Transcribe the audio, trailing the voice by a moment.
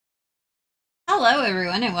Hello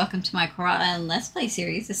everyone and welcome to my Coral Island Let's Play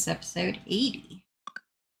series. This is episode 80.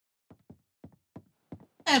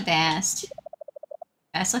 Hello Bast.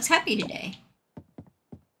 Bast looks happy today.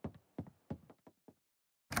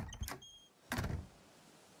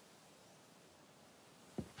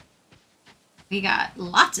 We got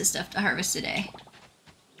lots of stuff to harvest today.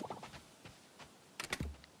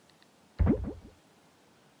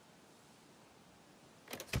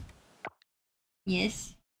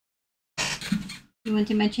 Yes. You went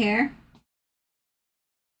to my chair?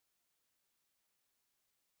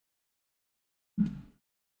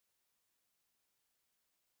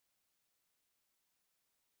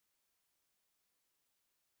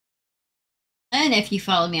 And if you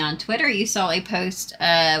follow me on Twitter, you saw a post.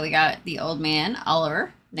 We got the old man,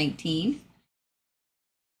 Oliver, 19,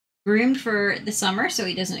 groomed for the summer so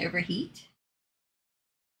he doesn't overheat.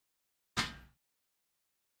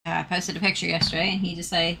 I posted a picture yesterday and he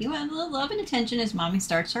decided he wanted a little love and attention as mommy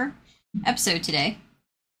starts her episode today.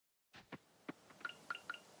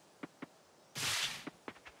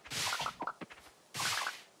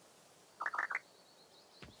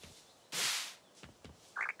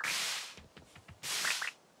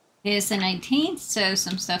 It is the 19th, so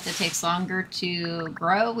some stuff that takes longer to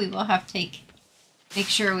grow, we will have to make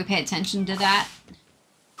sure we pay attention to that.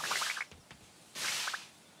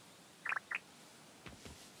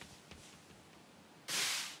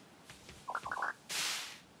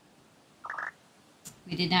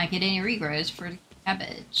 We did not get any regrows for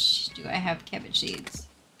cabbage. Do I have cabbage seeds?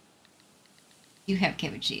 You have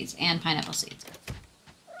cabbage seeds and pineapple seeds.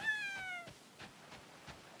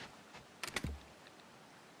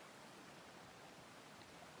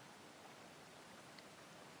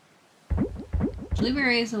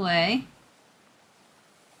 Blueberries away.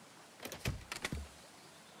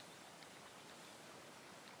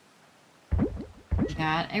 We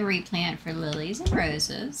got a replant for lilies and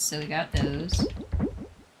roses, so we got those.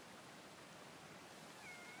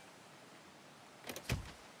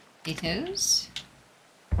 Potatoes.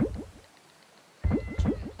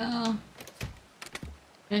 Oh,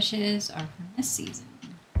 bushes are from this season.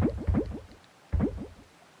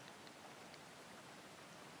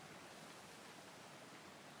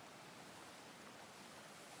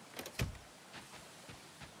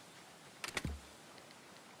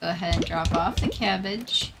 Go ahead and drop off the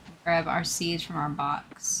cabbage. Grab our seeds from our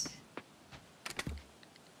box.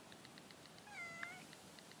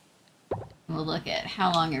 We'll look at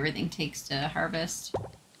how long everything takes to harvest.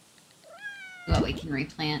 What we can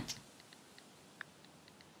replant.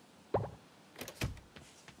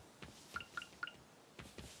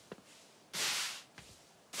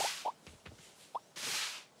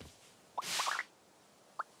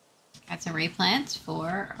 Got some replants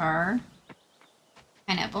for our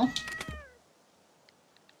pineapple.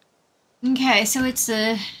 Okay, so it's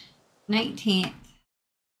the 19th.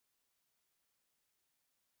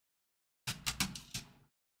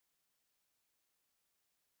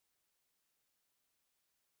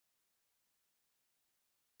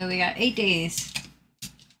 So we got 8 days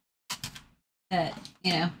that,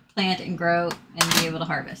 plant and grow and be able to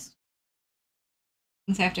harvest.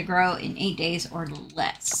 Things have to grow in 8 days or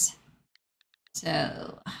less.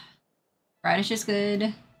 So, radish is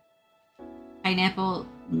good. Pineapple,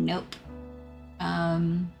 nope.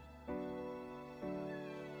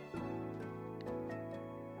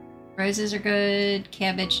 Roses are good.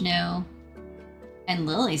 Cabbage, no. And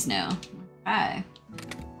lilies, no. Okay.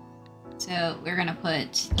 So we're gonna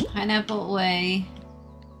put the pineapple away,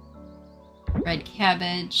 red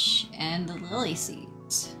cabbage, and the lily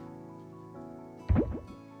seeds.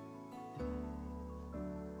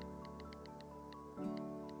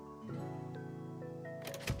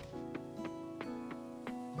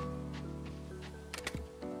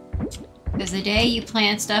 Because the day you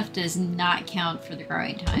plant stuff does not count for the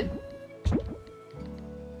growing time.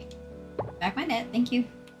 Back my net, thank you.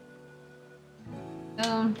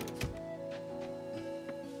 So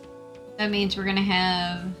that means we're gonna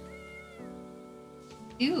have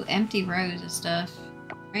 2 empty rows of stuff,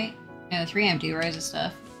 right? No, 3 empty rows of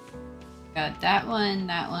stuff. Got that one,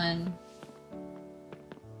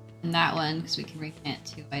 and that one, because we can replant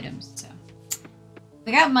 2 items. So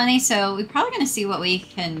we got money, so we're probably gonna see what we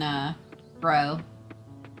can grow.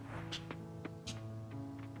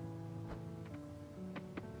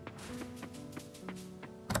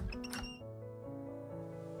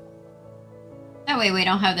 That way we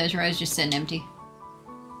don't have those rows just sitting empty.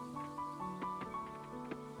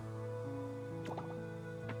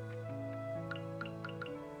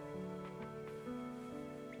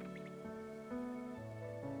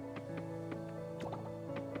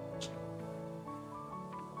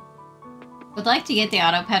 Would like to get the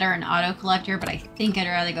auto petter and auto collector, but I think I'd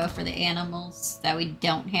rather go for the animals that we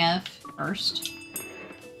don't have first.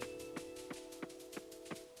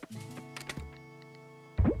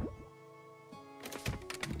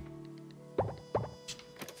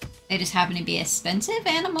 They just happen to be expensive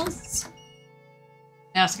animals.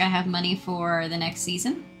 I also gotta have money for the next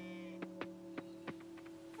season.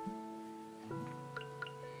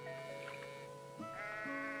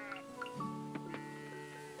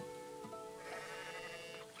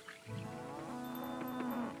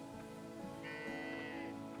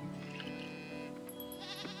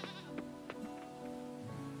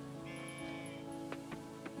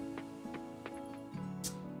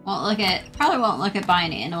 Probably won't look at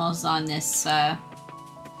buying animals on this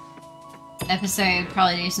episode.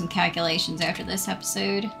 Probably do some calculations after this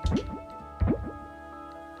episode.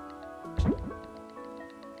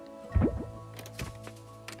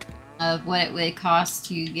 Of what it would cost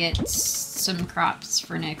to get some crops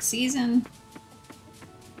for next season.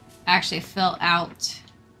 Actually fill out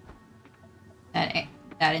that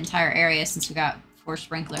entire area since we got 4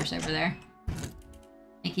 sprinklers over there.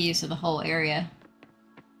 Make use of the whole area.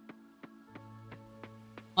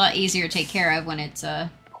 A lot easier to take care of when it's don't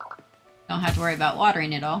have to worry about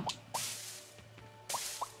watering it all.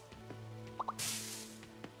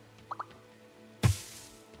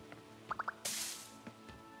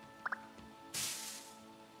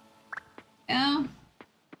 Yeah.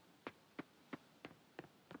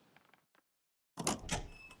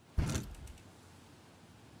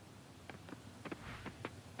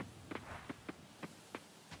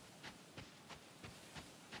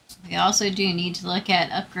 We also do need to look at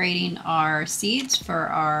upgrading our seeds for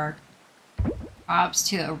our crops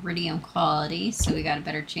to iridium quality, so we got a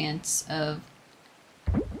better chance of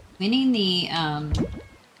winning the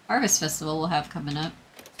harvest festival we'll have coming up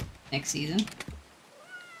next season.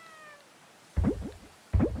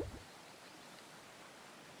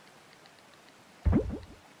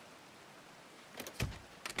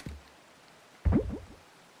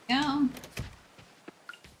 Yeah.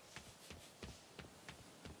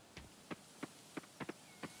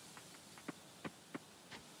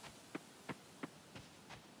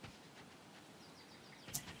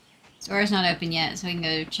 Store's not open yet, so we can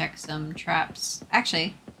go check some traps.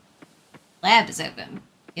 Actually, lab is open.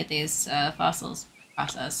 Get these fossils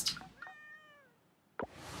processed.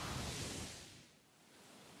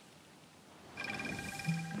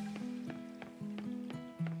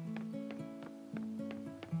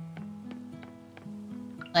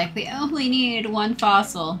 Like, we only needed 1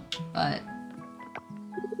 fossil, but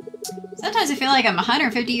sometimes I feel like I'm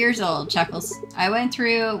 150 years old, Chuckles. I went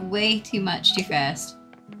through way too much too fast.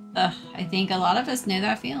 Ugh, I think a lot of us know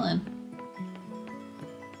that feeling.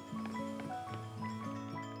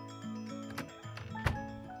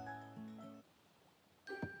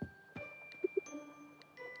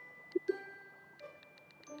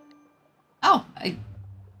 Oh, I didn't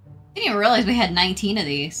even realize we had 19 of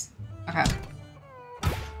these. Okay.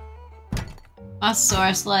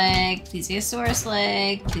 Mosasaurus leg, plesiosaurus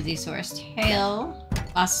leg, plesiosaurus tail,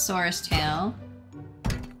 mosasaurus tail,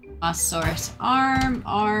 mosasaurus arm,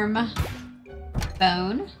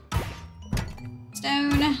 bone,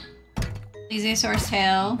 stone, plesiosaurus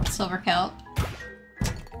tail, silver kelp,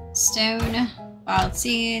 stone, wild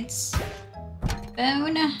seeds,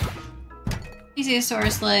 bone,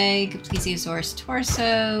 plesiosaurus leg, plesiosaurus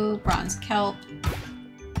torso, bronze kelp,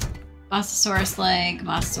 mosasaurus leg,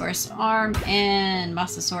 mosasaurus arm, and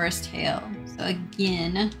mosasaurus tail. So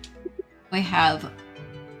again, we have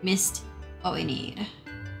missed what we need.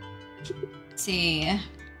 Let's see.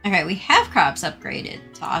 Okay, we have crops upgraded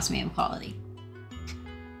to osmium quality.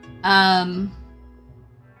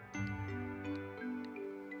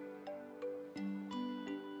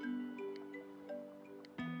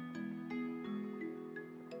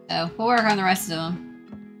 So we'll work on the rest of them.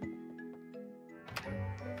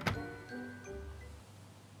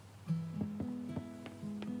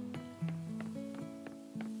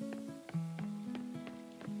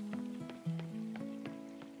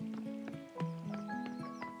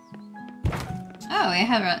 Oh, we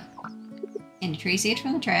have a tree seed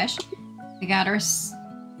from the trash. We got our...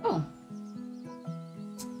 Oh.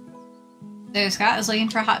 So Scott is looking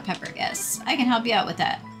for hot pepper. Yes, I can help you out with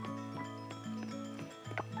that.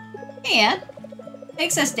 Hey, Ann. It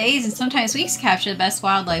takes us days and sometimes weeks to capture the best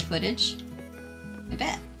wildlife footage. I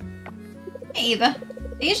bet. Hey, Eva.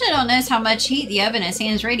 I usually don't notice how much heat the oven at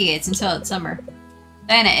Sam's radiates until it's summer.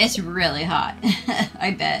 Diana, it's really hot.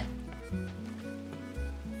 I bet.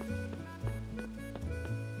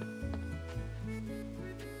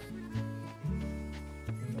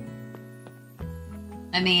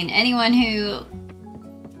 I mean, anyone who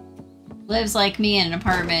lives like me in an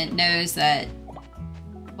apartment knows that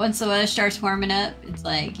once the weather starts warming up, it's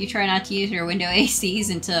like you try not to use your window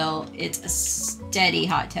ACs until it's a steady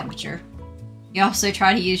hot temperature. You also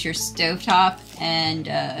try to use your stovetop and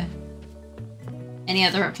any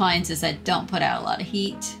other appliances that don't put out a lot of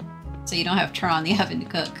heat, so you don't have to turn on the oven to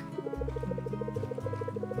cook.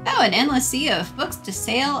 Oh, an endless sea of books to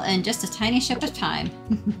sail and just a tiny ship of time.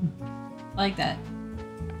 Like that.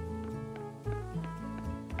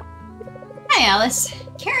 Hi, Alice.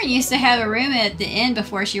 Karen used to have a room at the inn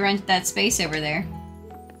before she rented that space over there.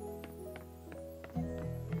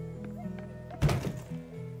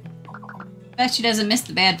 Bet she doesn't miss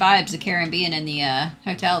the bad vibes of Karen being in the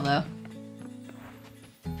hotel, though.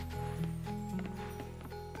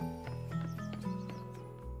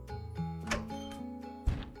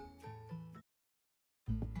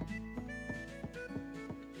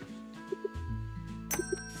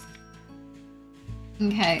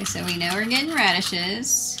 Okay, so we know we're getting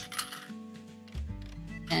radishes.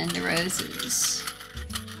 And the roses.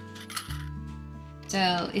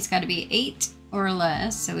 So it's got to be 8 or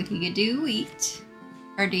less, so we can do wheat,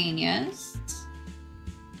 gardenias,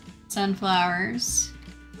 sunflowers,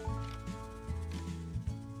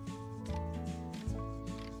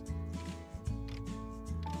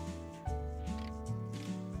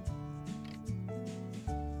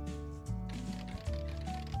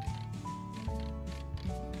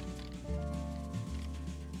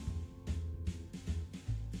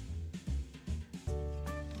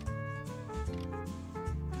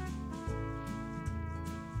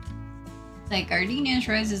 like gardenias,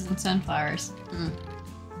 roses, and sunflowers.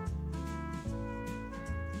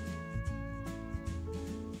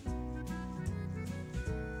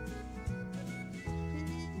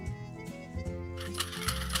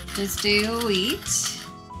 Let's do wheat,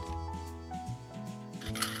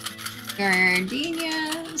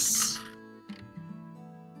 gardenias.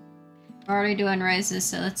 We're already doing roses,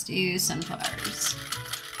 so let's do sunflowers.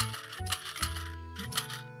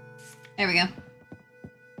 There we go.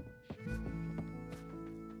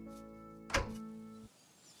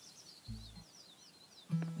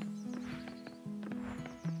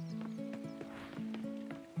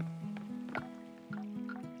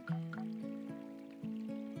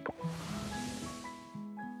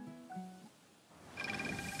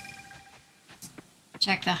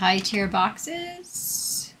 Check the high tier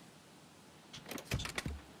boxes.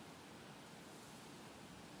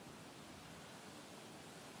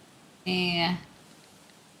 Yeah.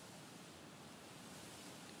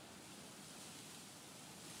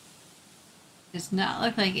 Does not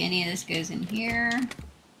look like any of this goes in here.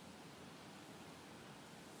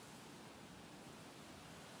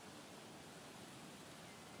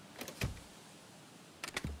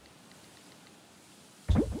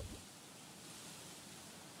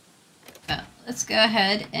 Let's go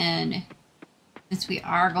ahead and, since we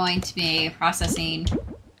are going to be processing,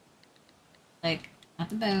 like, not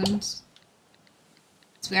the bones,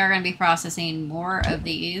 so we are going to be processing more of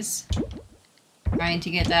these, trying to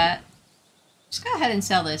get that. Just go ahead and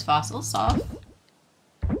sell those fossils off.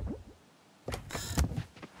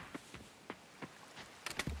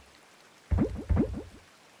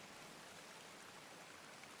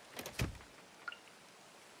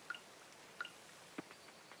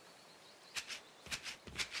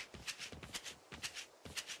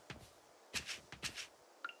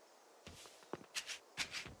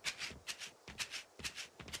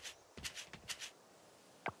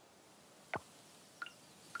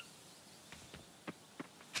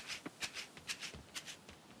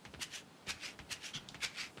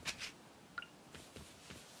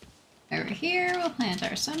 Over here, we'll plant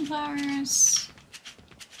our sunflowers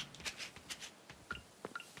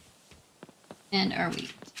and our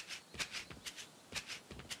wheat.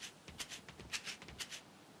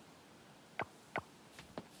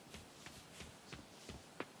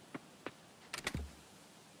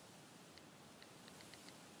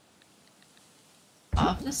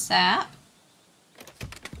 Off the sap.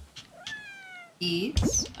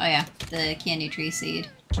 Seeds. Oh yeah, the candy tree seed.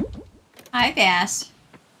 Hi, Bass.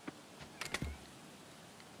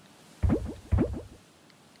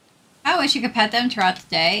 I wish you could pet them throughout the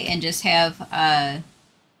day and just have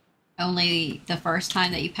only the first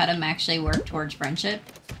time that you pet them actually work towards friendship.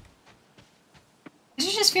 It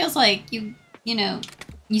just feels like you know,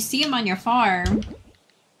 you see them on your farm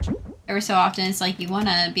every so often. It's like you want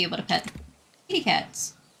to be able to pet kitty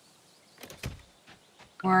cats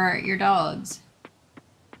or your dogs.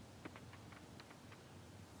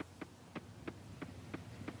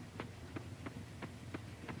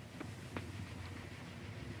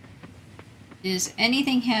 Does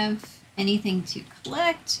anything have anything to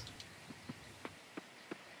collect?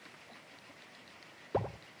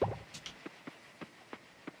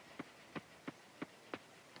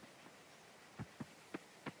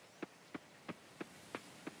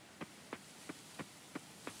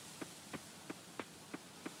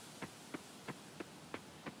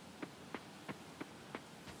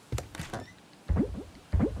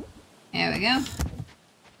 There we go.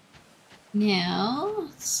 Now,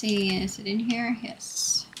 let's see, is it in here?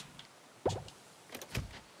 Yes.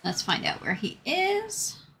 Let's find out where he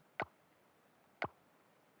is.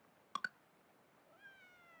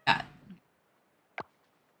 Got it.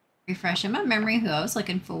 Refresh in my memory who I was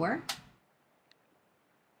looking for.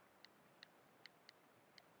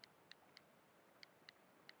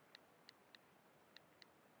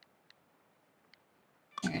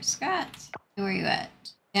 There's Scott. Where are you at?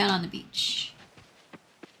 Down on the beach.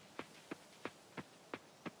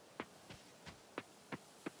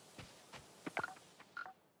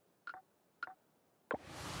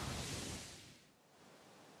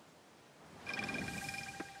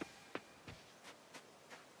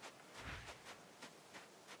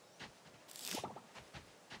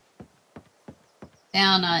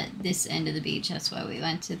 Down on this end of the beach. That's why we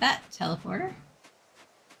went to that teleporter.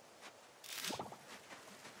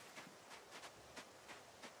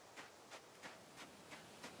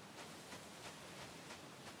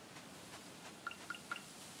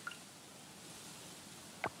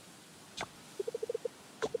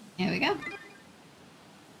 There we go.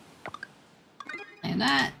 And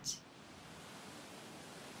that.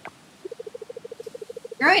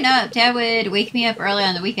 Growing up, Dad would wake me up early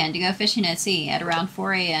on the weekend to go fishing at sea at around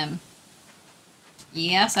 4 a.m.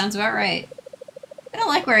 Yeah, sounds about right. I don't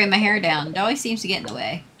like wearing my hair down. It always seems to get in the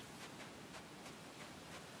way.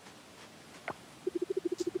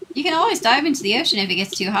 You can always dive into the ocean if it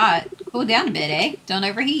gets too hot. Cool down a bit, eh? Don't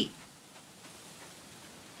overheat.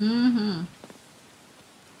 Mm-hmm.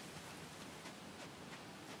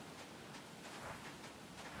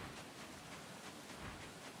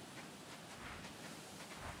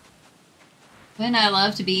 Wouldn't I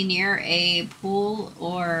love to be near a pool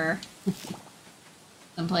or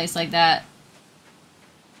someplace like that?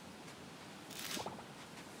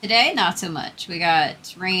 Today, not so much. We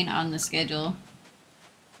got rain on the schedule.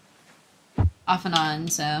 Off and on,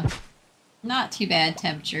 so not too bad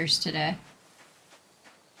temperatures today.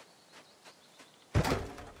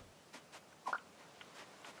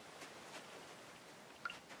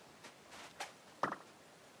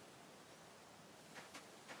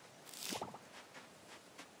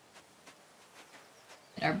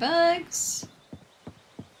 Get our bugs.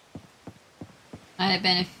 Might have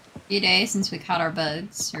been a few days since we caught our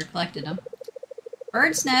bugs or collected them.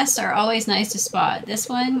 Birds' nests are always nice to spot. This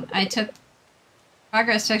one, I took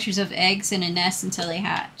progress pictures of eggs in a nest until they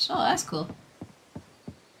hatch. Oh, that's cool.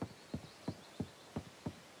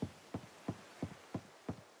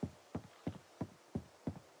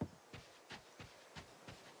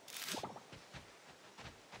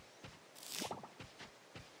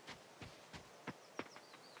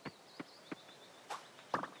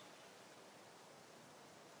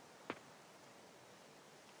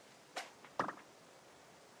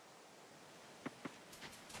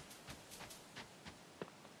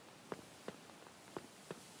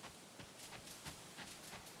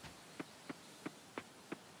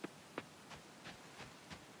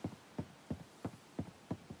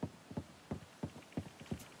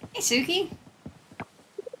 Hey, Suki.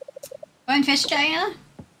 Going fish, Diana?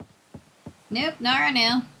 Nope, not right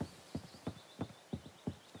now.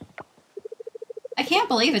 I can't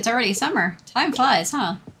believe it's already summer. Time flies,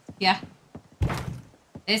 huh? Yeah.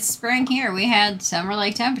 It's spring here. We had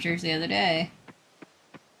summer-like temperatures the other day.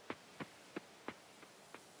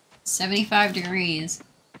 75 degrees.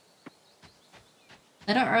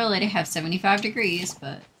 A little early to have 75 degrees,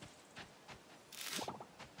 but...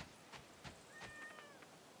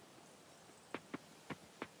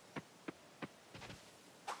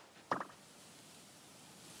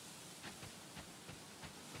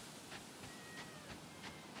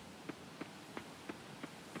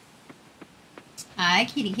 Hi,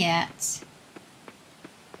 kitty cats.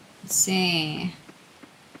 Let's see.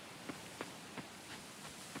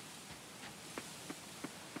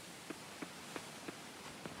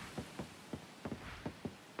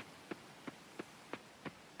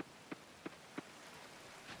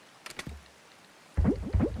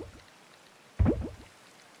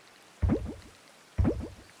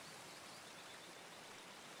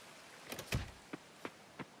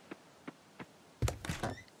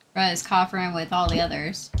 Is coffering with all the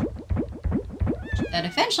others. But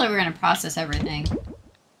eventually we're going to process everything.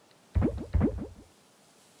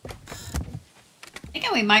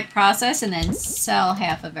 Thinking we might process and then sell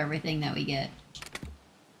half of everything that we get.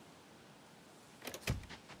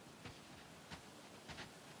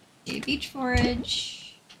 Okay, beach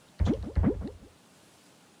forage.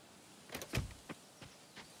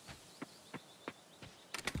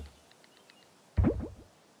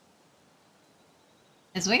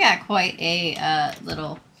 Because we got quite a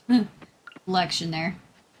little collection there.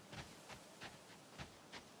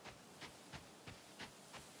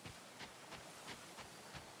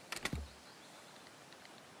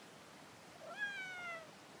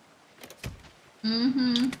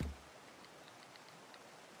 Mm-hmm.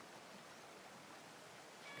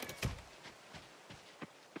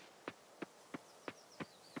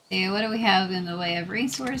 Okay, what do we have in the way of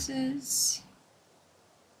resources?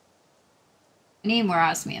 We need more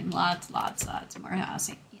osmium. Lots more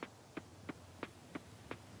osmium.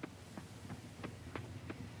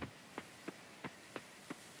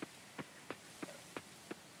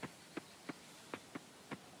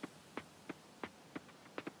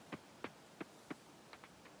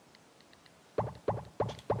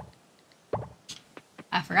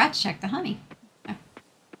 I forgot to check the honey.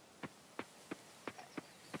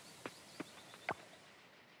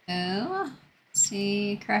 Oh, let's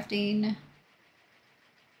see, crafting.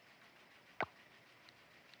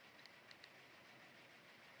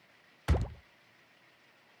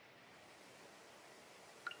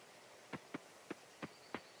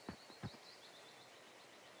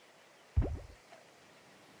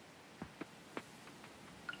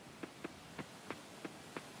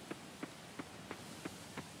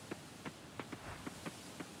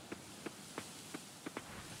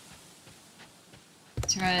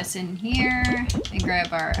 Throw this in here and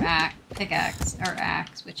grab our pickaxe or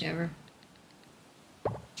axe, whichever.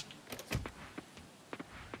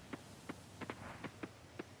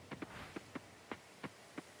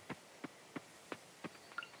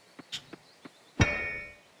 There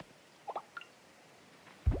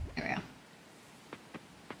we go.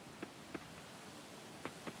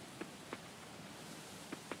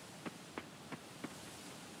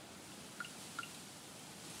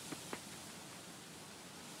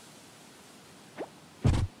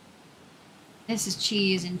 This is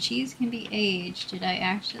cheese, and cheese can be aged. Did I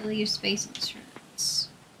actually use space insurance?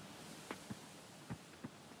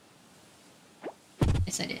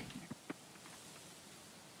 Yes, I did.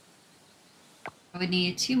 I would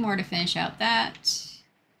need 2 more to finish out that.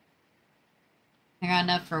 I got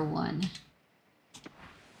enough for 1.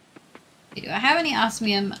 Okay, do I have any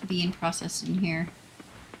osmium being processed in here?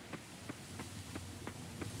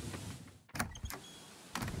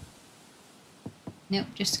 Nope,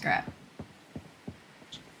 just scrap.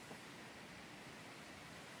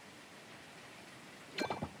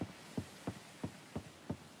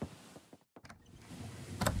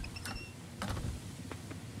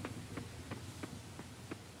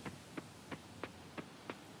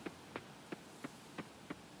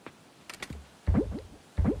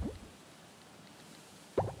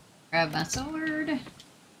 Grab my sword.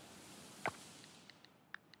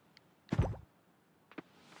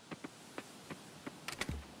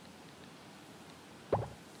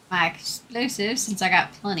 My explosives, since I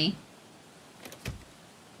got plenty.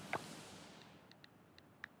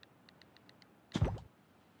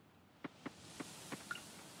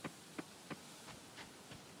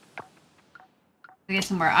 We get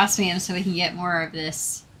some more osmium so we can get more of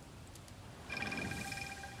this.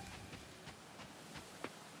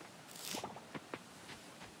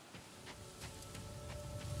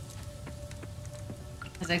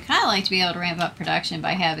 Because I'd kind of like to be able to ramp up production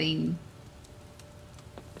by having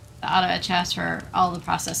the auto chest for all the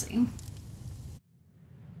processing.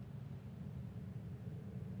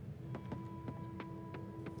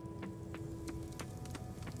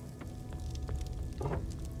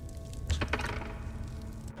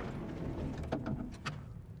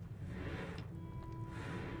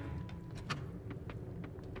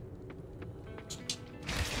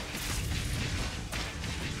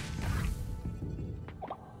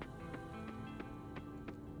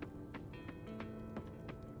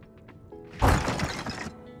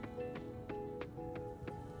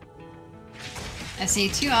 I see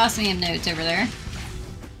 2 osmium nodes over there.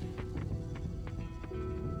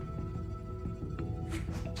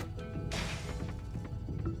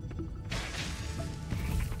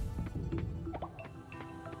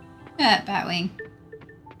 Batwing.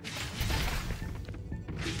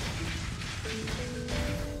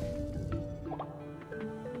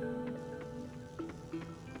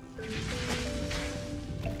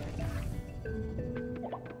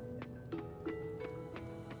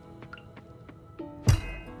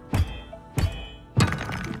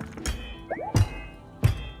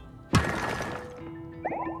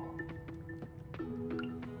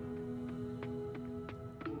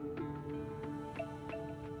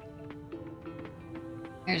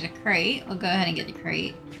 There's a crate. We'll go ahead and get the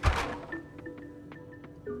crate.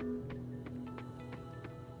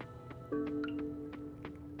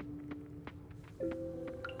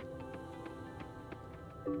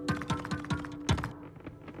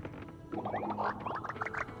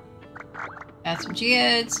 Got some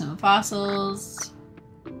geodes, some fossils.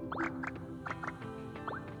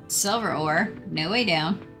 Silver ore. No way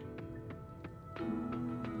down.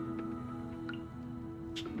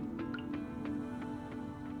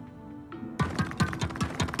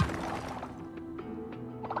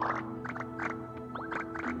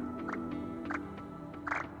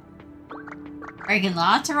 Breaking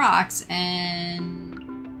lots of rocks and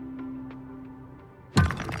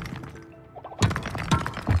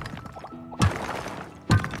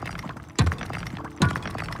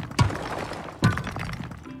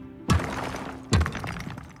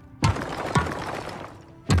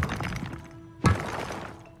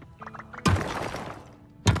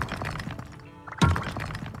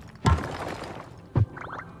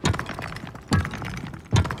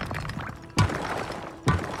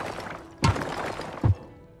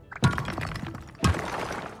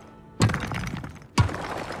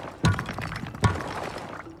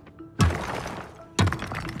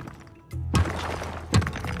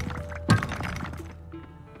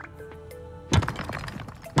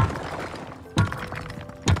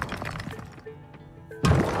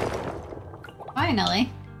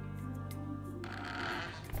finally.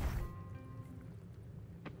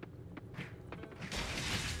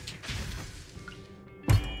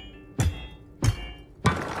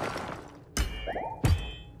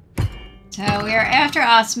 So we are after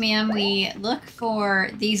osmium. We look for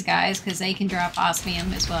these guys because they can drop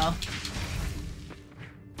osmium as well.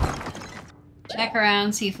 Check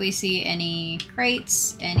around, see if we see any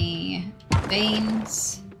crates, any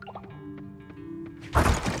veins.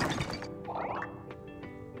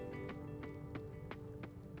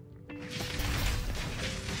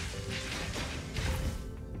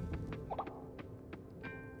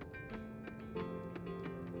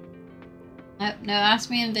 Nope, no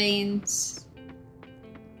osmium veins.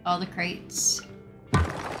 All the crates.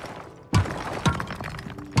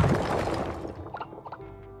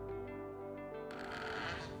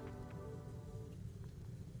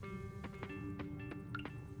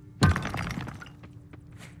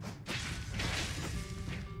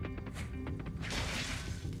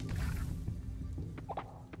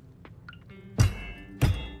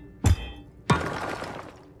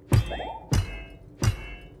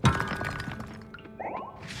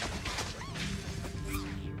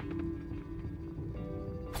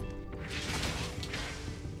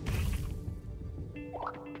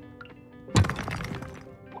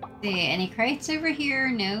 See, any crates over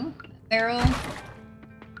here? No. Barrel.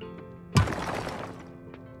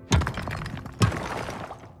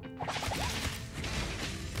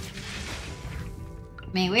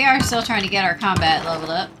 I mean, we are still trying to get our combat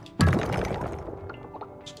leveled up.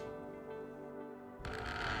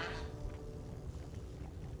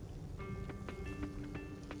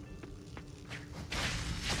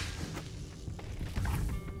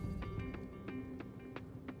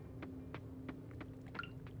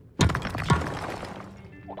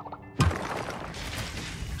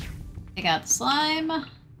 Take out the slime.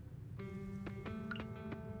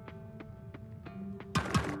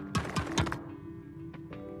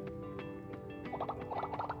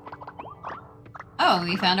 Oh,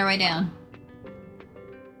 we found our way down.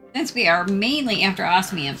 Since we are mainly after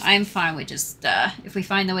osmium, I'm fine with just, if we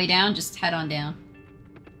find the way down, just head on down.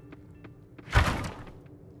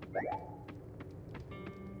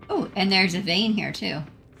 Oh, and there's a vein here, too.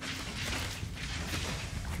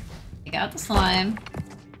 Take out the slime.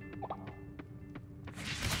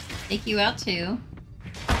 Take you out, too.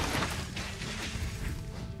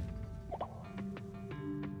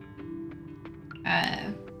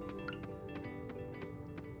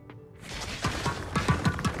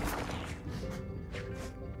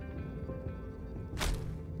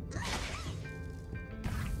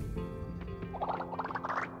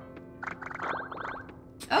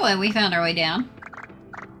 Oh, and we found our way down.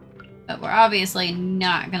 But we're obviously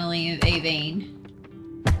not going to leave a vein.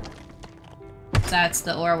 That's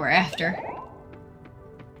the ore we're after.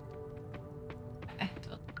 Okay.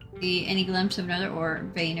 See any glimpse of another ore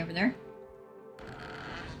vein over there?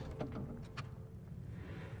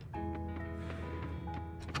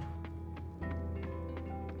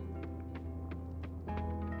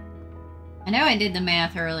 I know I did the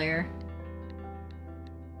math earlier.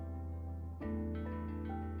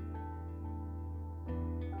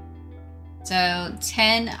 So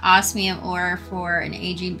 10 osmium ore for an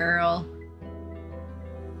aging barrel.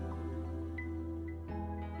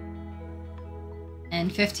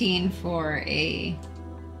 and 15 for a...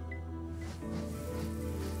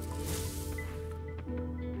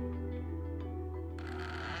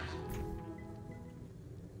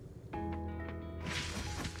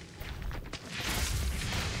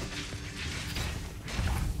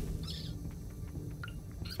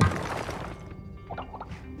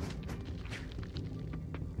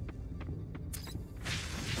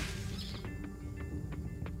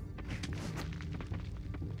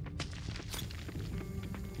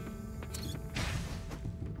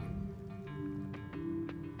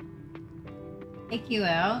 Take you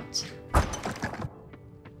out.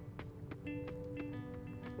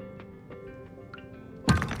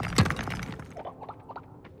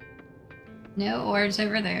 No ores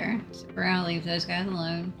over there, so we're gonna leave those guys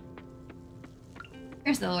alone.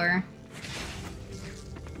 Here's the ore.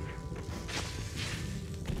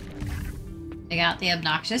 They got the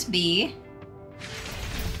obnoxious bee.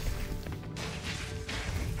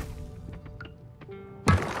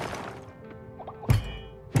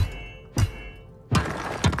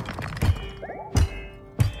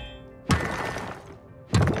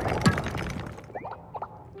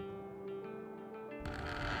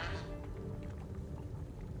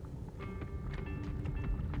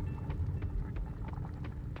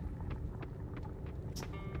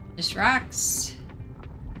 Just rocks.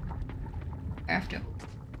 Craft it.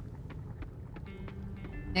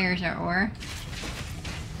 There's our ore.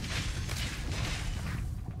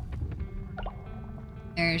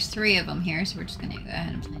 There's 3 of them here, so we're just gonna go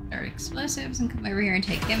ahead and plant our explosives and come over here and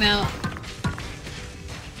take them out.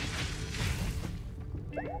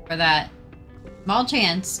 For that small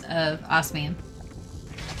chance of osmium.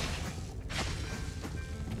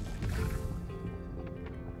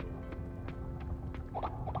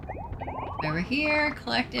 Over here,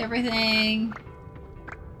 collect everything.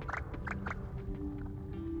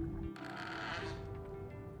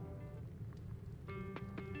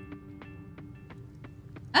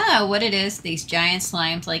 Oh, what it is, these giant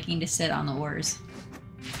slimes liking to sit on the ores.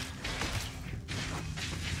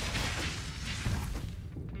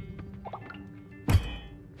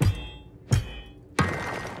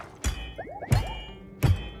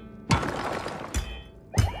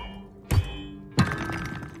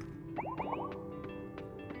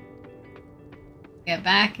 Get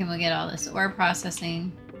back and we'll get all this ore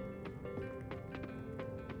processing.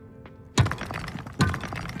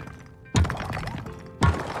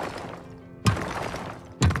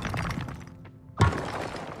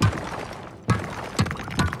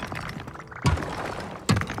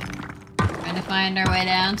 Trying to find our way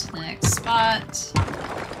down to the next spot.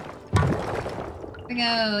 Here we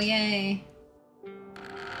go, yay.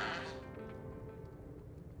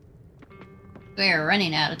 We are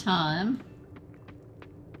running out of time.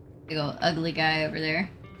 Big old ugly guy over there.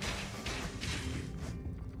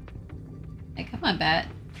 Hey, come on, bat.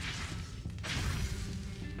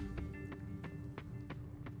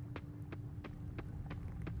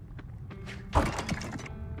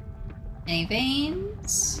 Any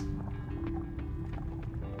veins?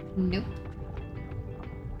 Nope.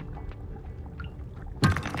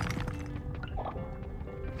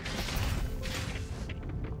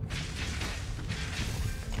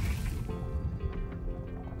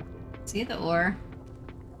 See the ore.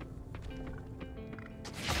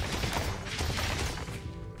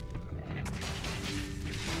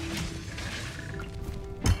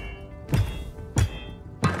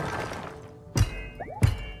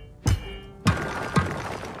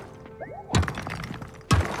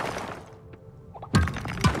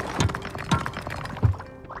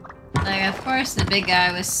 Like, of course, the big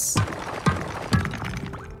guy was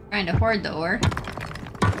trying to hoard the ore.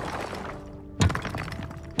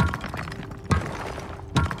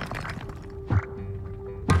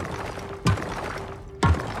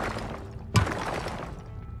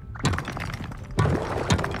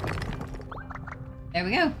 There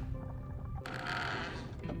we go.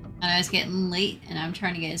 And I was getting late, and I'm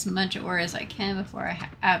trying to get as much ore as I can before I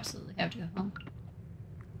absolutely have to go home.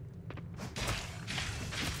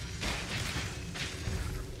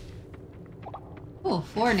 Oh,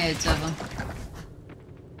 4 nodes of them.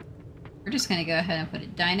 We're just gonna go ahead and put a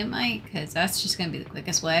dynamite, because that's just gonna be the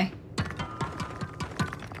quickest way.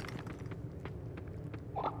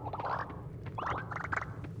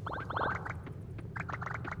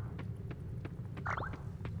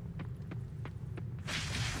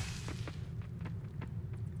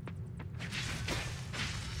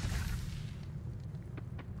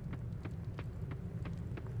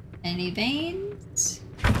 Any veins?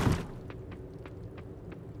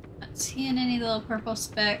 Not seeing any little purple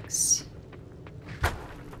specks. I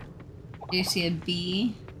do see a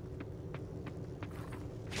bee.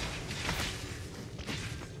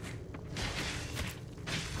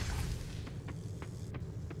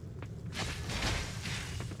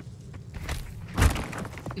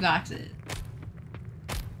 2 boxes.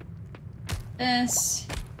 This.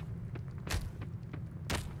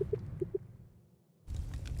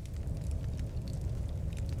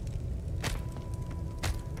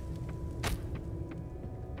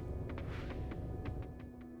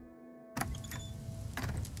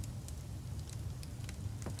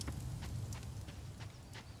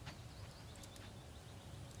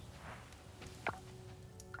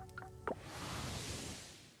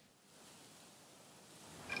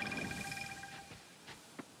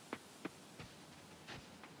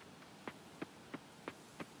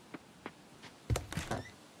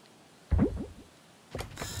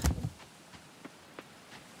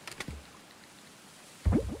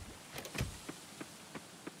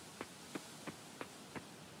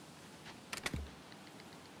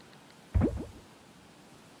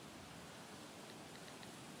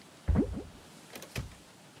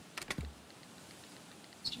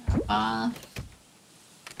 Drop off.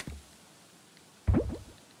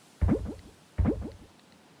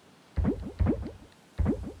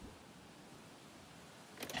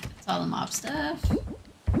 That's all the mob stuff.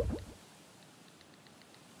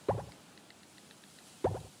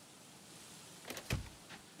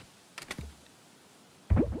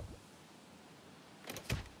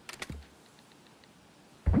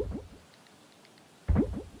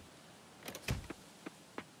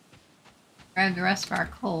 Grab the rest of our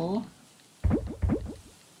coal.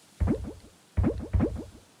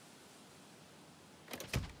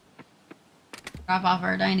 Drop off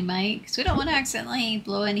our dynamite, because we don't want to accidentally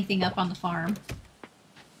blow anything up on the farm.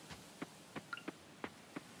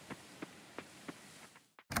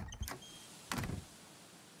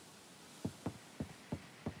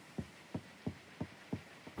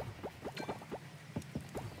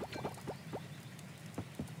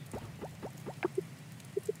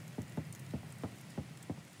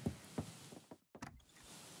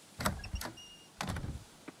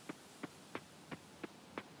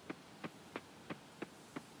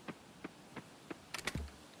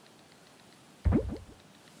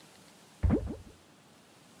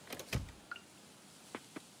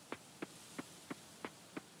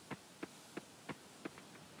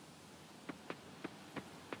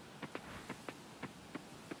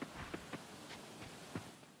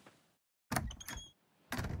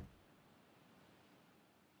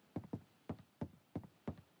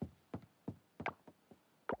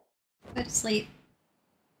 Go to sleep.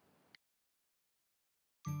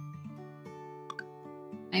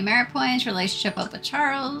 My merit points, relationship up with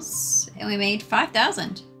Charles, and we made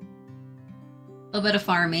 5,000. A little bit of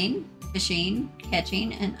farming, fishing,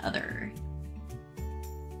 catching, and other.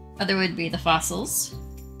 Other would be the fossils.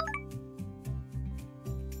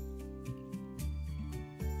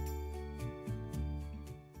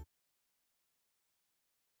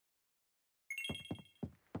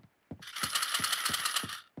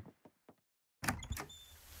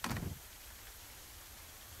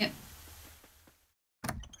 Yep.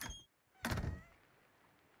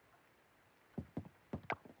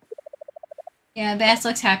 Yeah, Bass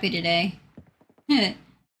looks happy today.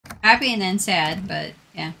 Happy and then sad, but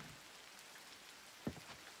yeah.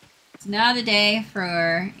 It's not a day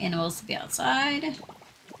for animals to be outside.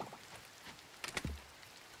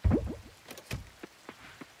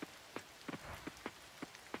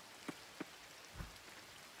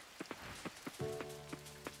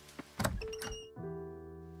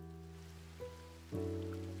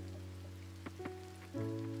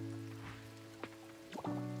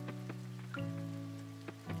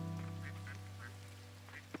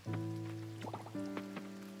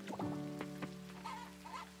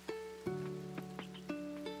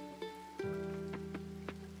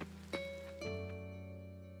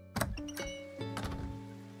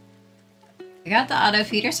 I got the auto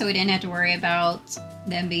feeder so we didn't have to worry about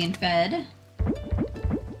them being fed.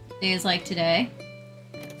 Days like today.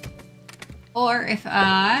 Or if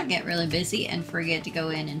I get really busy and forget to go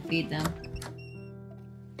in and feed them.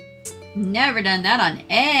 Never done that on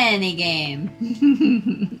any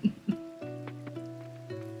game.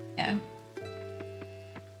 Yeah.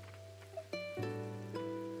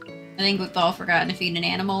 I think we've all forgotten to feed an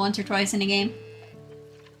animal once or twice in a game.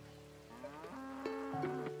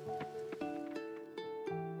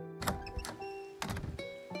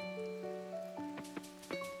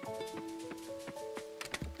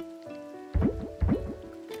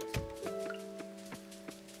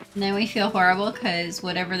 And then we feel horrible because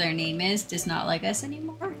whatever their name is does not like us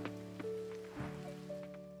anymore.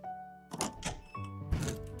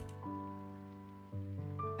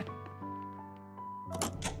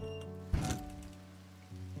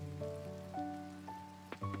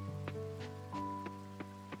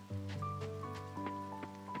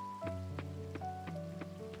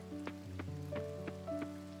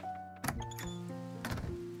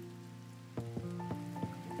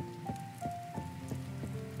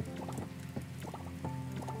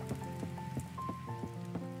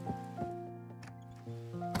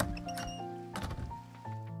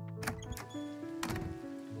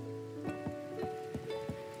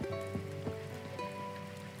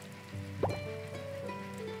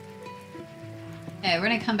 Okay, we're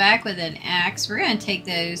gonna come back with an axe. We're gonna take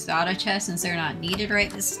those auto chests since they're not needed right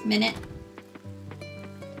this minute.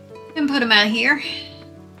 And put them out here.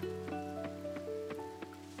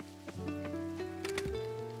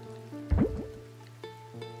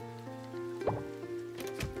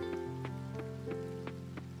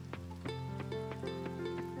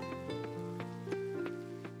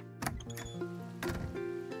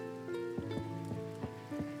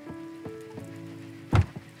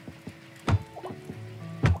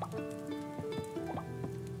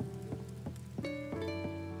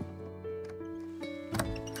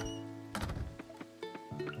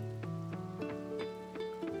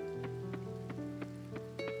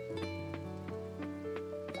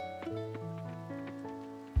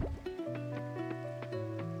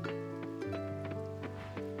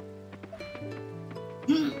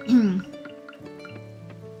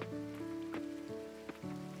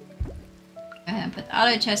 Put the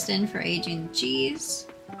auto chest in for aging cheese.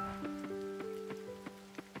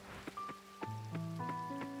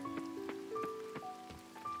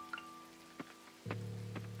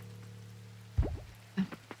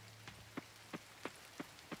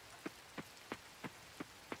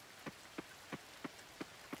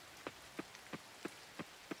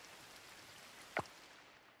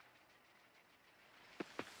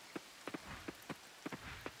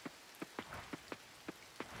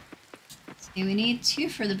 See, we need 2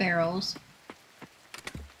 for the barrels.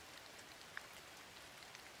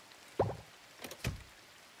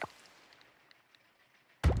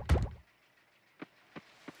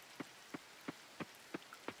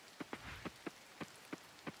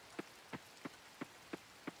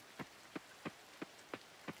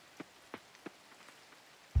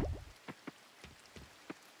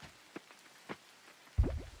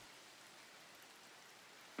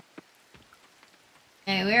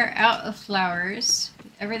 Okay, we're out of flowers.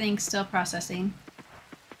 Everything's still processing.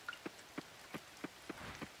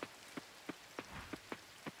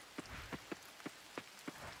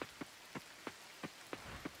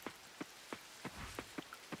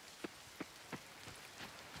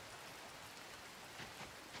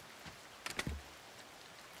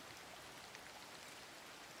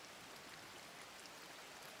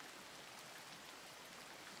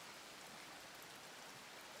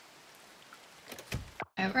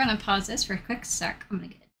 We're gonna pause this for a quick sec. I'm gonna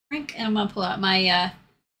get a drink and I'm gonna pull out my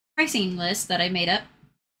pricing list that I made up.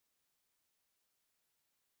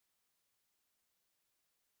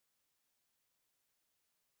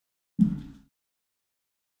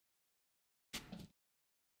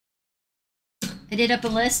 I did up a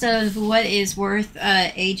list of what is worth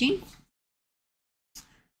aging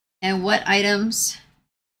and what items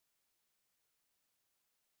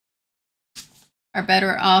are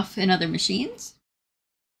better off in other machines.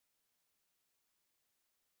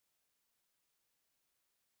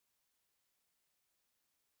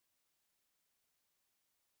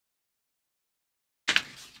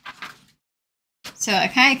 So I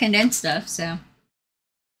kind of condensed stuff, so.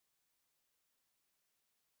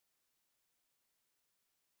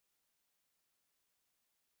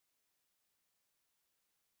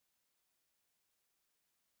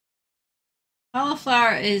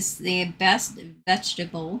 Cauliflower is the best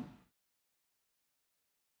vegetable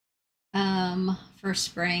for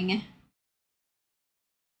spring.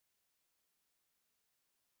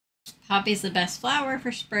 Poppy is the best flower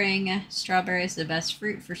for spring. Strawberry is the best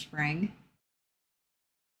fruit for spring.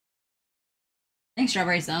 I think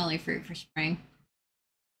strawberry is the only fruit for spring.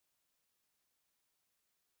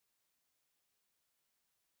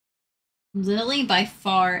 Lily by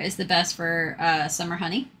far is the best for summer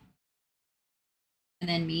honey. And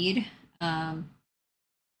then mead. Melon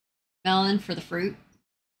for the fruit.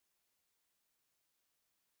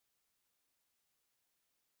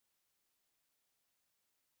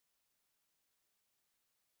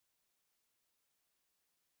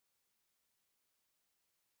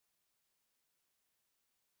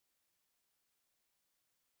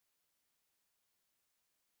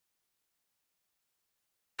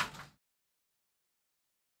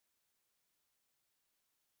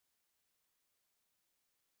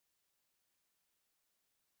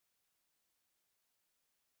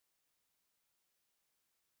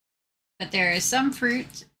 But there is some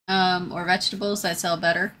fruit or vegetables that sell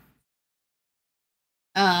better.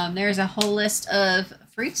 There's a whole list of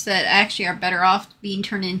fruits that actually are better off being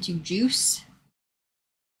turned into juice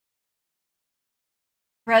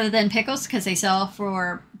rather than pickles because they sell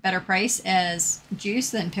for better price as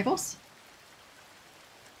juice than pickles.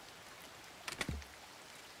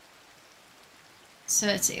 So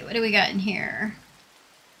let's see, what do we got in here?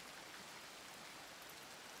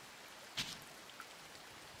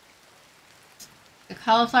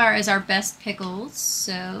 cauliflower is our best pickles,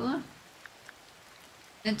 so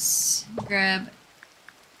let's grab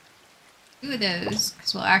 2 of those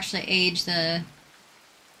because we'll actually age the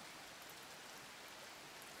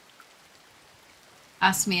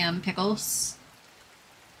osmium pickles,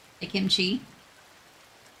 the kimchi.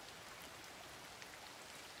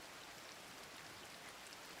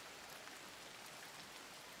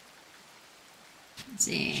 Let's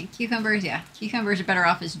see, cucumbers, yeah, cucumbers are better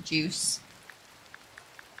off as juice.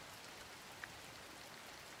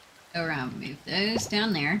 So we're gonna move those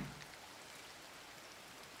down there.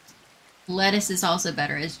 Lettuce is also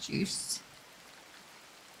better as juice.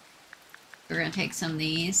 We're gonna take some of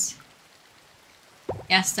these.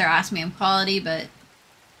 Yes, they're osmium quality, but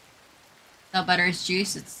sell better as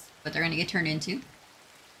juice. It's what they're gonna get turned into.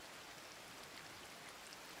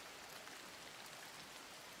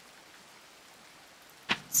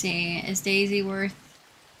 Let's see, is Daisy worth?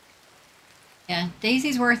 Yeah,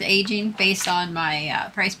 Daisy's worth aging based on my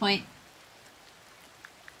price point.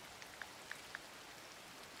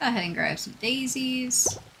 Go ahead and grab some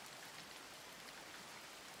daisies.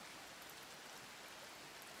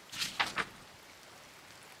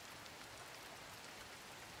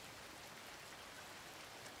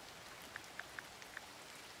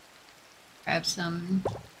 Grab some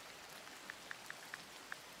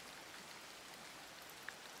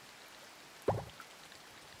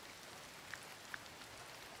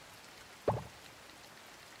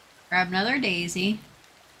grab another daisy.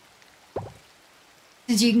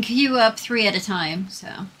 Because you can queue up 3 at a time,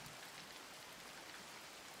 so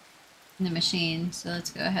in the machine. So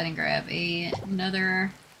let's go ahead and grab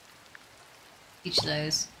another each of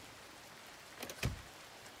those.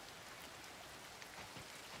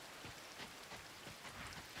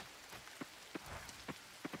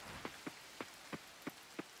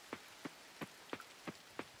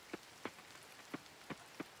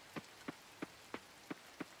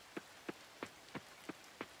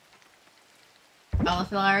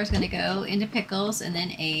 Cauliflower is going to go into pickles and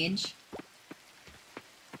then age.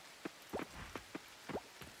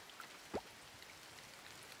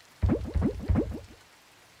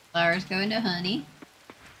 Flowers go into honey.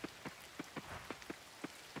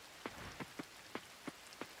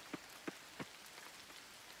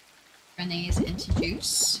 Turn these into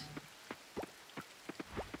juice.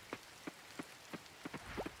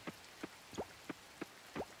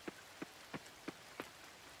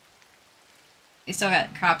 We still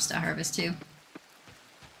got crops to harvest too.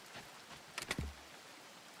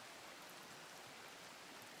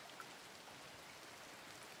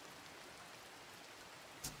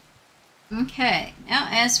 Okay, now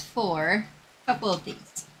as for a couple of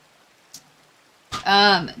these.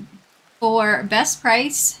 For best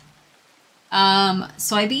price,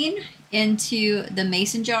 soybean into the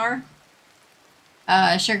mason jar,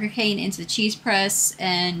 sugarcane into the cheese press,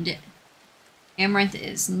 and amaranth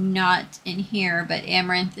is not in here, but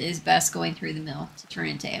amaranth is best going through the mill to turn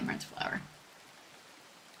into amaranth flour.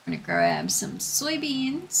 I'm going to grab some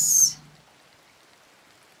soybeans.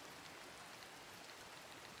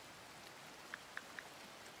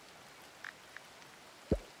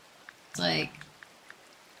 It's like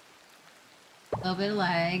a little bit of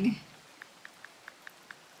lag.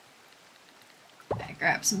 I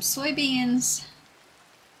grab some soybeans.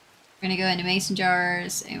 We're going to go into mason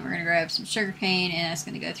jars, and we're going to grab some sugar cane, and it's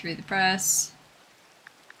going to go through the press.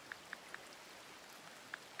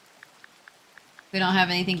 We don't have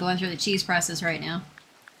anything going through the cheese presses right now.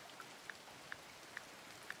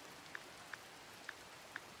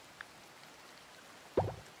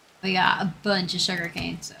 We got a bunch of sugar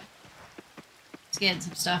cane, so let's get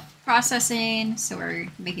some stuff processing. So we're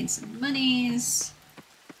making some monies.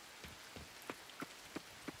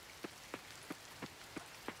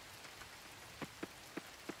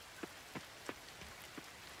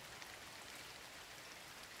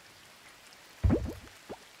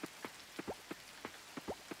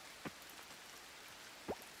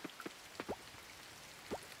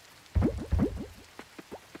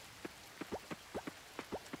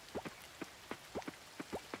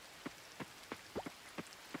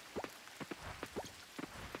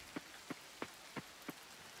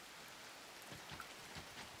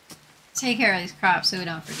 Take care of these crops so we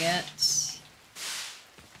don't forget. So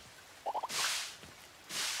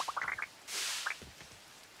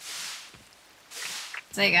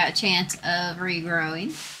they got a chance of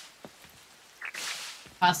regrowing.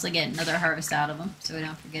 Possibly get another harvest out of them, so we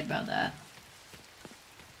don't forget about that.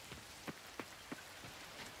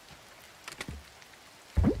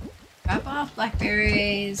 Drop off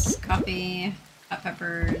blackberries, coffee, hot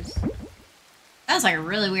peppers. That was like a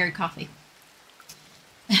really weird coffee.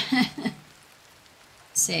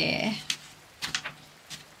 see.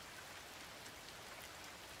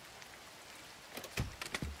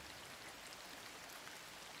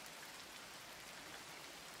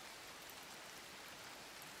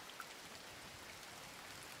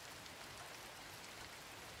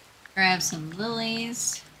 Grab some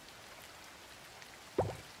lilies.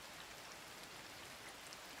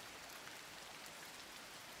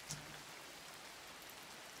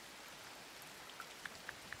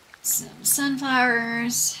 Some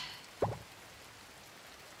sunflowers.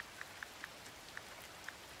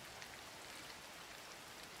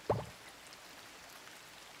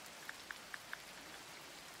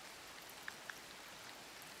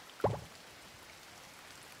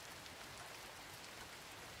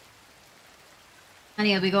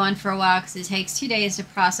 Honey will be going for a while because it takes 2 days to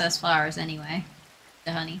process flowers anyway.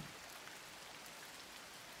 The honey.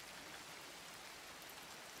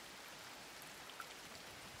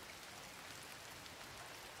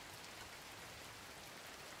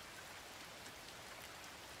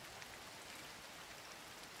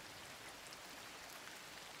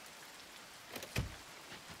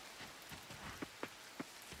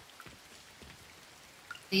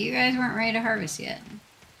 So you guys weren't ready to harvest yet.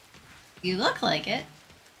 You look like it.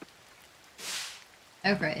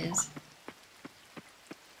 Okra is.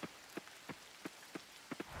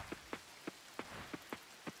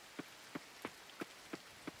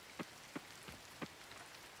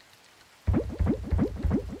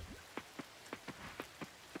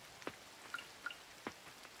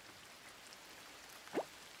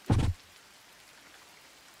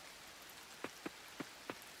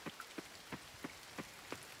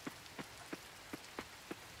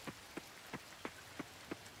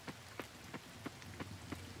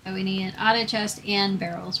 So we need an auto chest and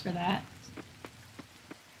barrels for that.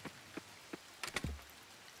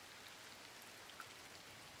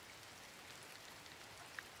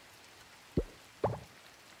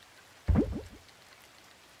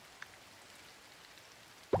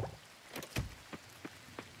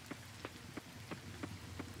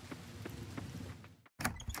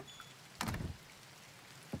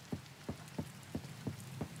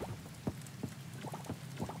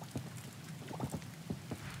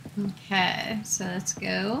 Okay, so let's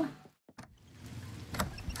go.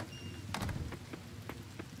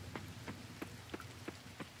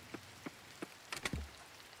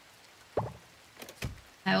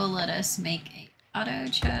 That will let us make a auto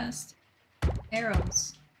chest.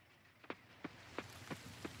 Barrels.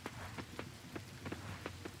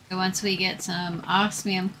 So once we get some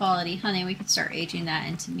osmium quality honey, we can start aging that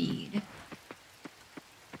into mead.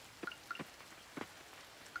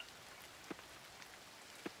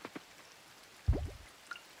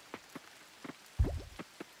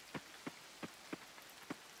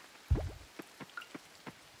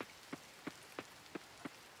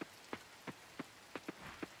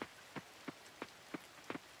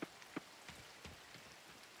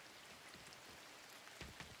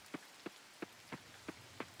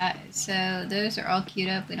 So those are all queued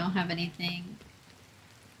up. We don't have anything.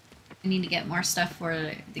 We need to get more stuff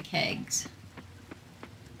for the kegs.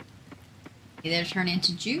 Either turn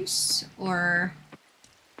into juice or...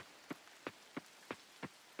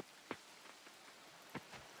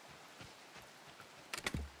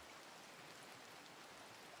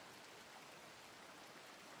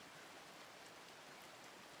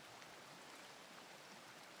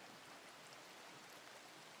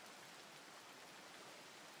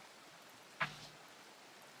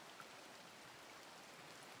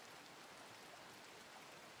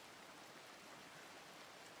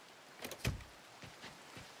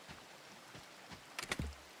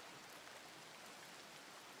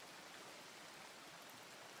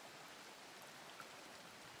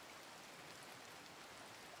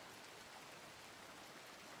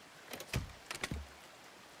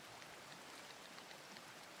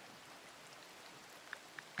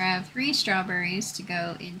 Grab 3 strawberries to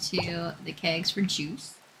go into the kegs for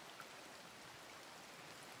juice.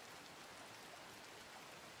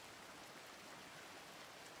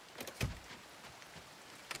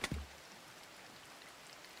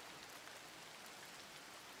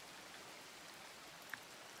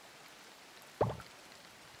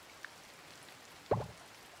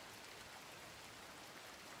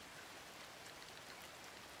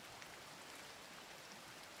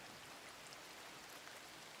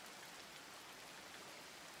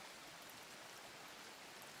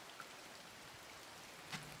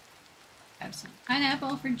 Have some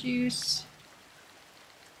pineapple for juice.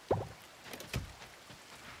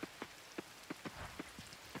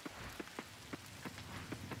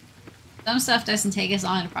 Some stuff doesn't take as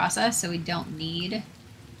long to process, so we don't need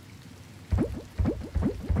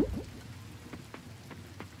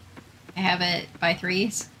have it by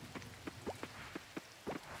threes.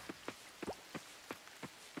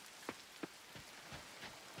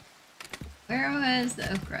 Where was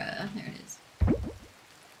the okra? There it is.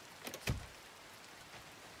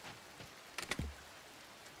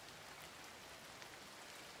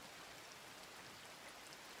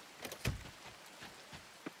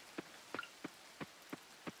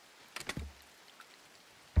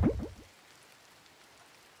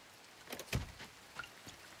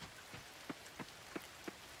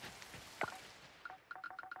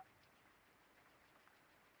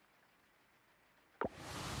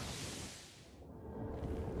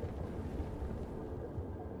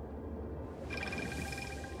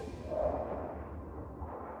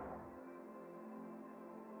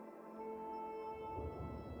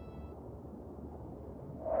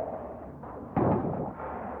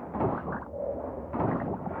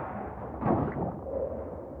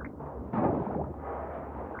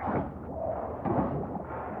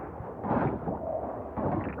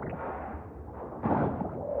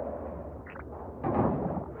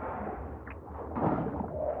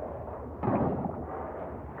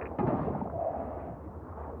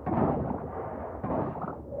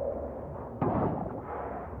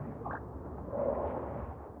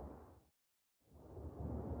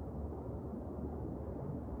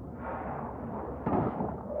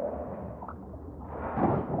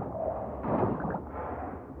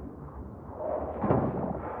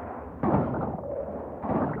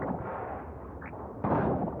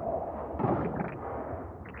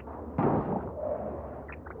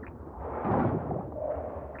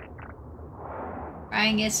 Try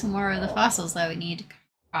and get some more of the fossils that we need to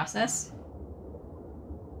process.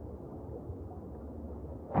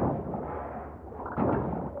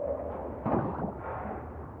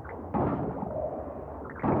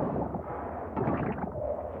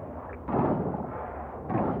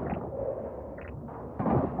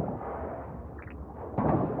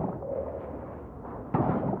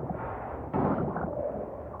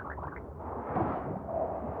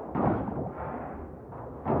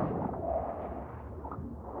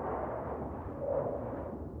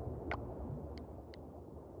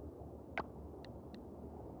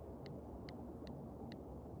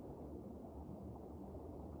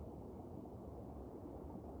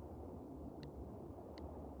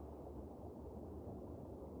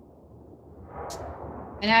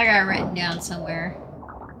 And I got it written down somewhere.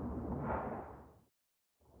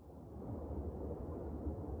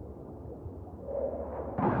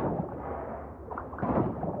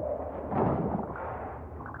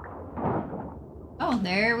 Oh,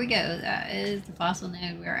 there we go. That is the fossil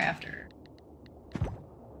node we're after.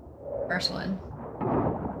 First one.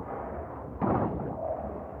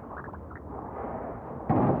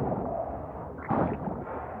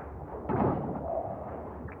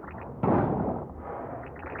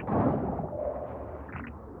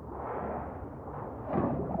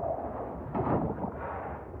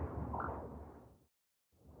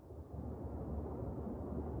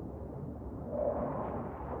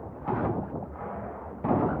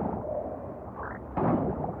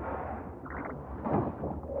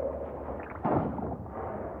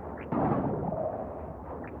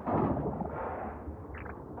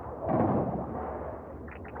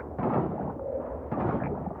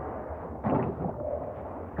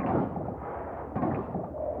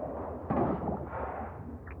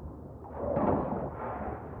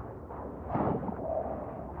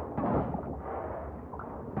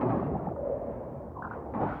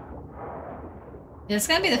 It's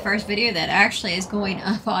gonna be the first video that actually is going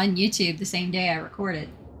up on YouTube the same day I record it.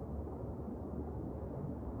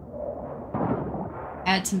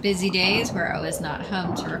 I had some busy days where I was not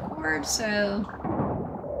home to record, so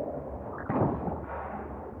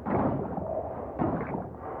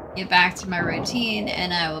get back to my routine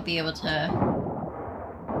and I will be able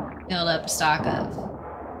to build up a stock of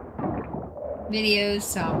videos,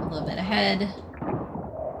 so I'm a little bit ahead.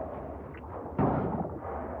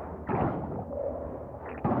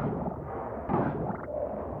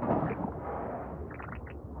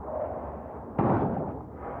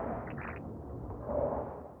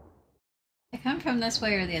 I come from this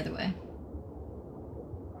way or the other way?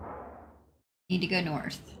 Need to go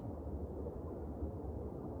north.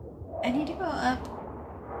 I need to go up.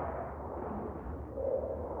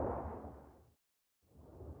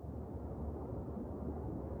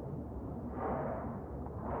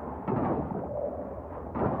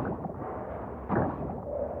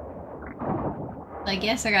 I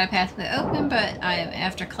guess I got a pathway open, but I am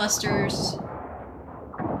after clusters.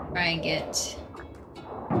 Try and get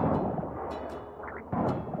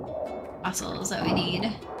fossils that we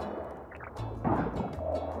need.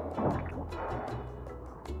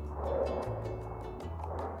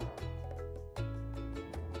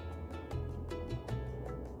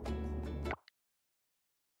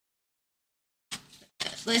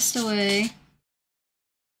 list away.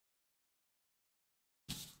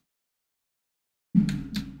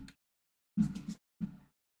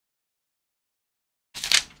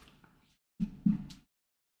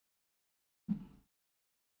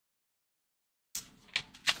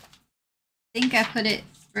 I think I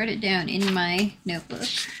wrote it down in my notebook.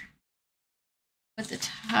 What the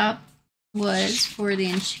top was for the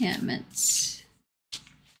enchantments.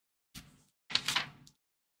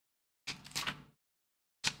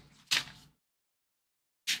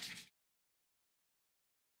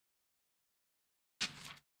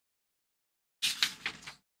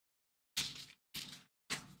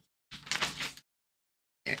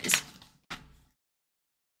 There it is.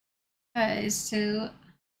 Guys, so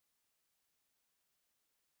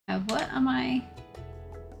what am I?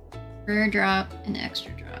 Rare drop and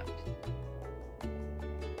extra drop.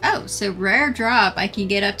 Oh, so rare drop I can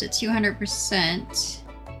get up to 200%.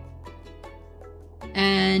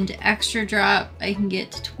 And extra drop I can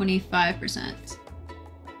get to 25%.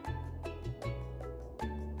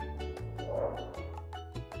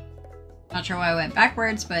 Not sure why I went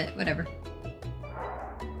backwards, but whatever.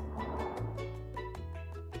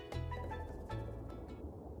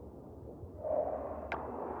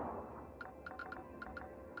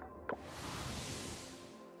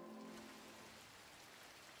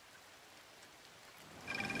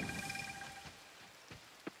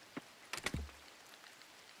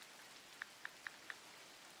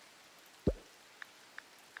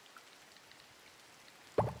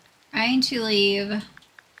 Trying to leave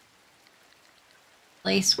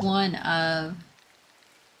place one of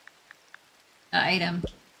the item.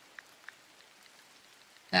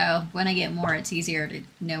 So when I get more, it's easier to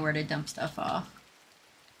know where to dump stuff off.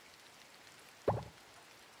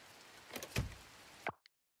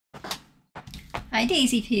 Hi,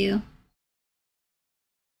 Daisy Poo.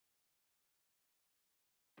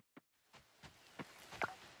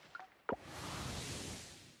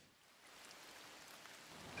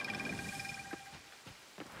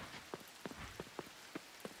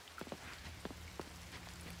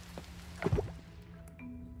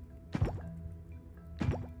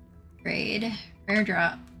 Grade, rare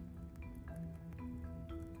drop.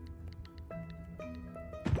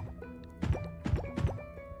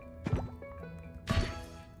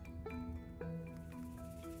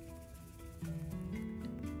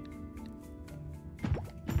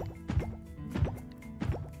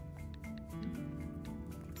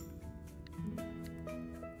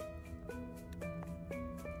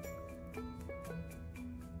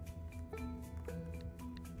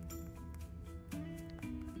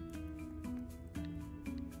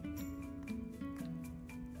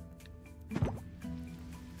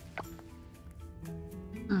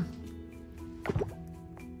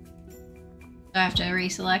 Do I have to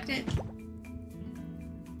reselect it?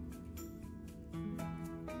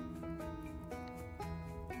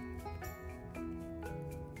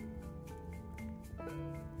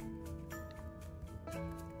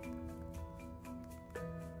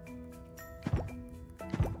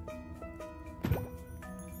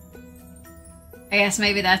 I guess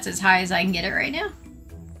maybe that's as high as I can get it right now.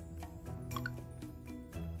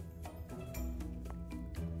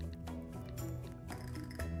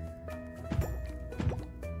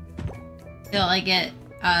 Till I get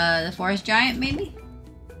the fourth giant, maybe?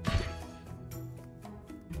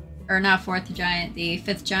 Or not fourth giant, the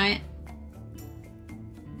fifth giant.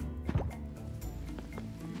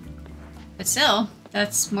 But still,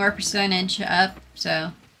 that's more percentage up,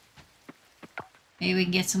 so maybe we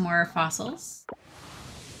can get some more fossils.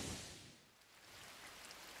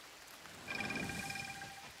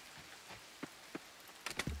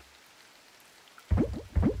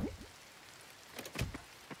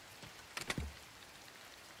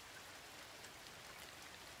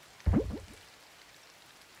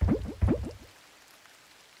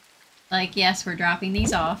 Like, yes, we're dropping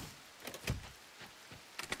these off.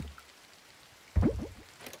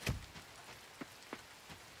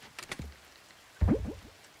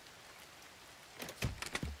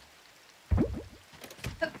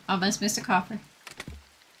 Oh, almost missed a coffer.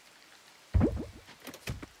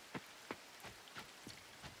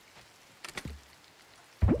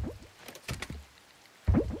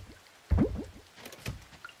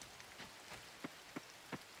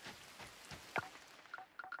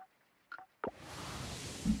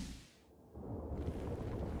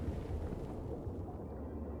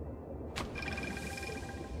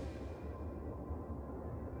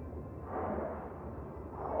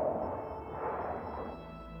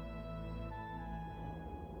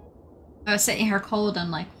 I was sitting here cold. I'm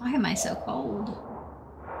like, why am I so cold?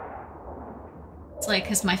 It's like,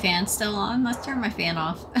 because my fan's still on. Let's turn my fan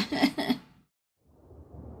off.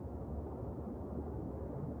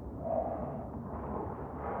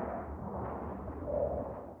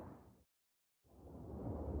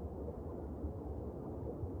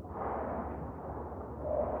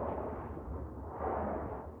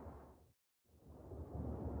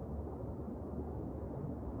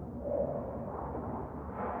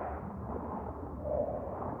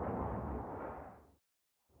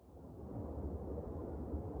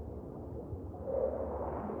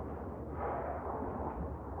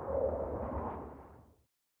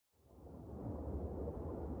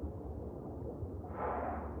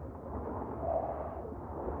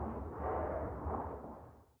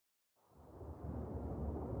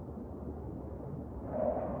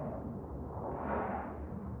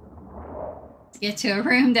 Get to a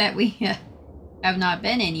room that we have not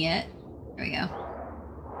been in yet. There we go.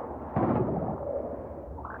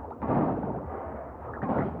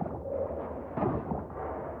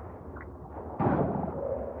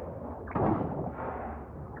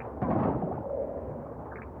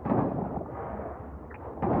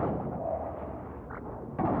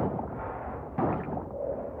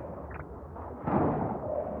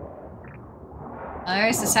 Oh,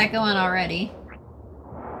 there's the second one already.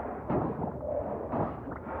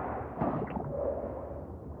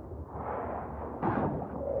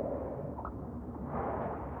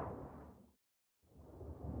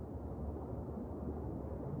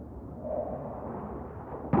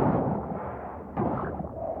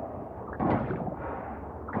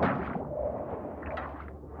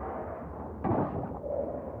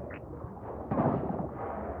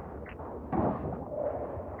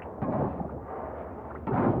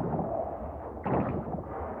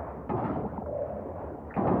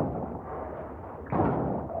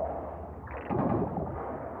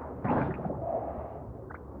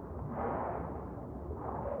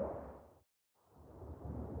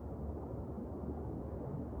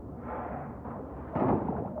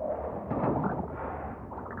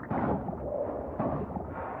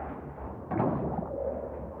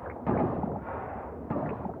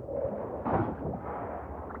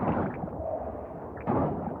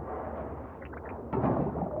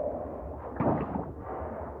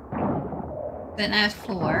 Then at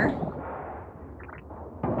 4.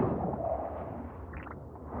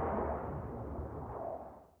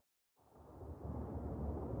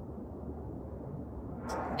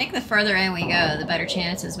 I think the further in we go, the better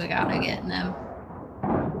chances we got of getting them.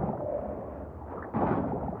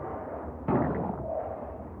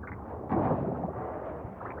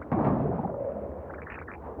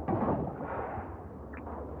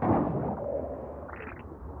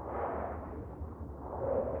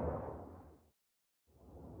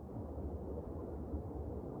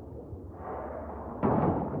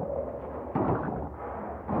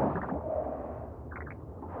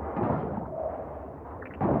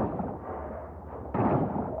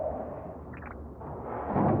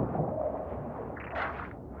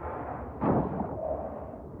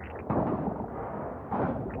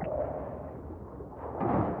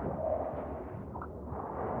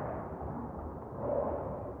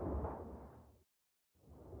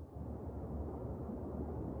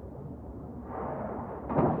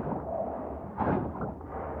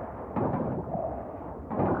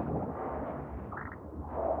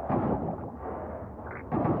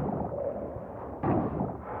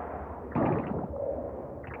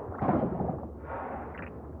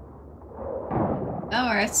 Oh,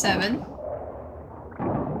 we're at 7.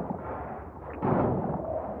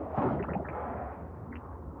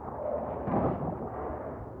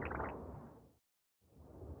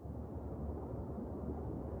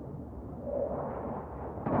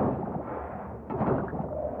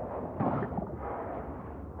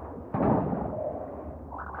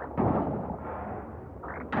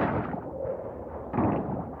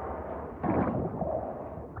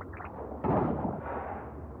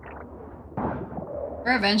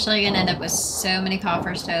 We're eventually gonna end up with so many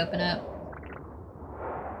coffers to open up.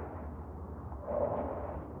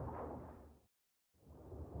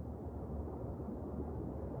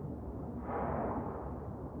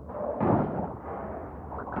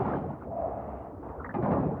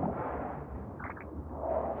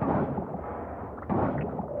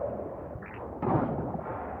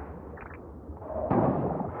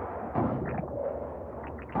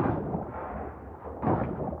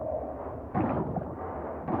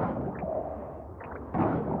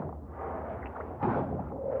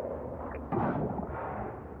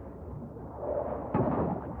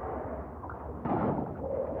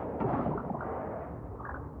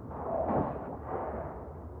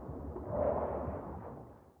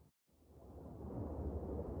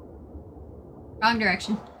 Wrong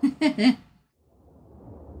direction.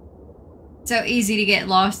 So easy to get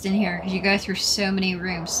lost in here because you go through so many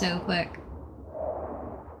rooms so quick.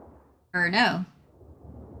 Or no.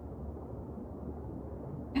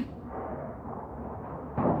 Yeah.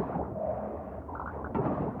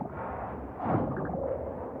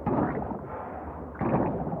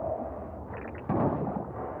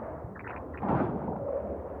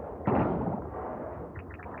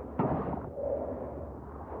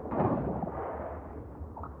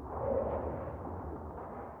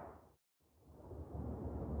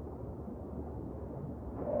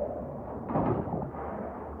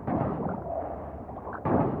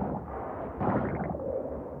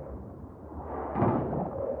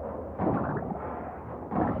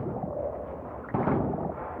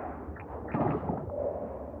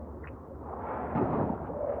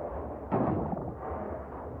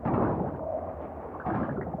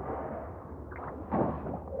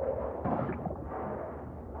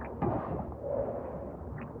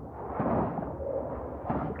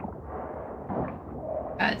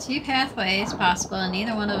 Got 2 pathways possible, and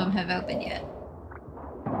neither one of them have opened yet.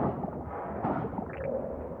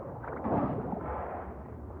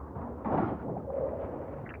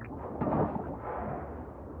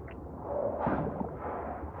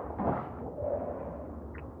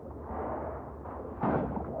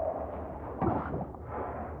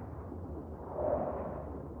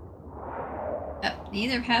 Oh,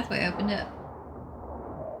 neither pathway opened up.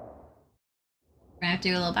 We're gonna have to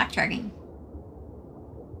do a little backtracking.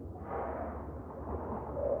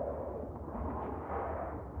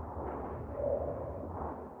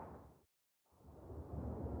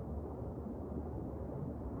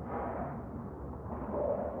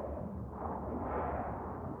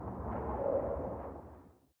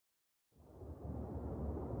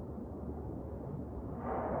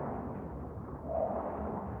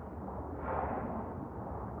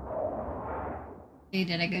 Okay,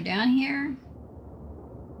 did I go down here?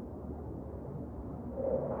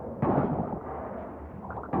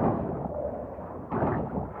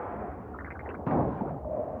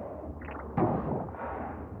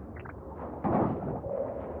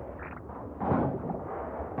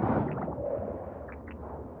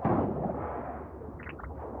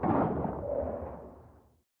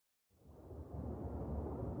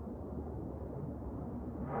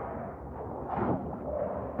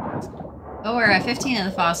 Oh, we're at 15 of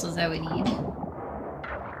the fossils that we need.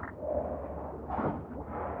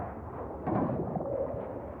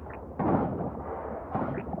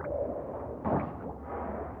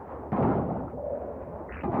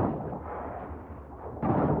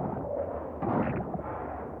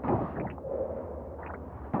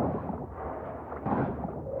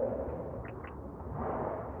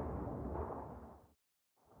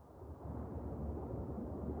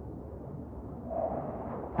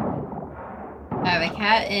 I have a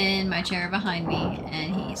cat in my chair behind me,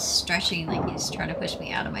 and he's stretching like he's trying to push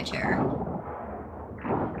me out of my chair.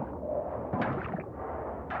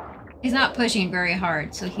 He's not pushing very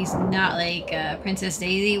hard, so he's not like Princess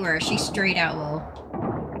Daisy, where she straight out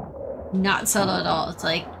will not settle at all. It's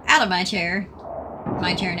like, out of my chair.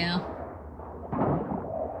 My chair now.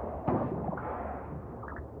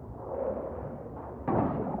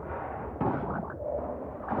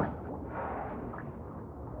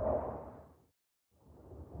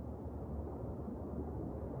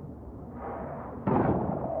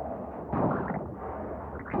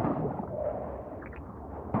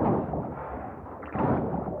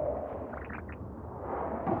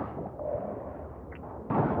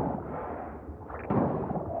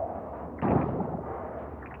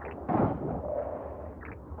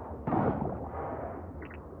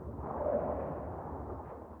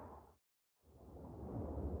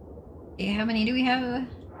 Okay, how many do we have?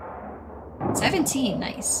 17,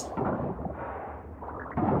 nice.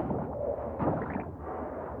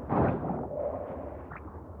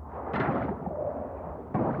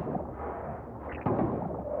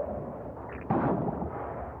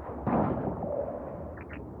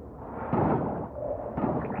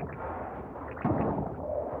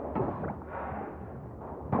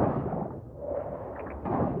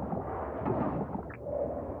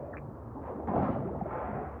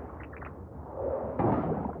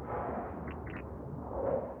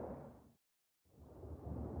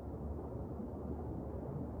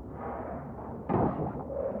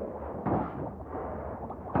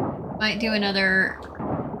 Might do another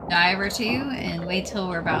dive or two and wait till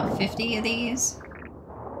we're about 50 of these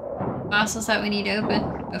fossils that we need to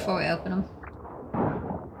open before we open them.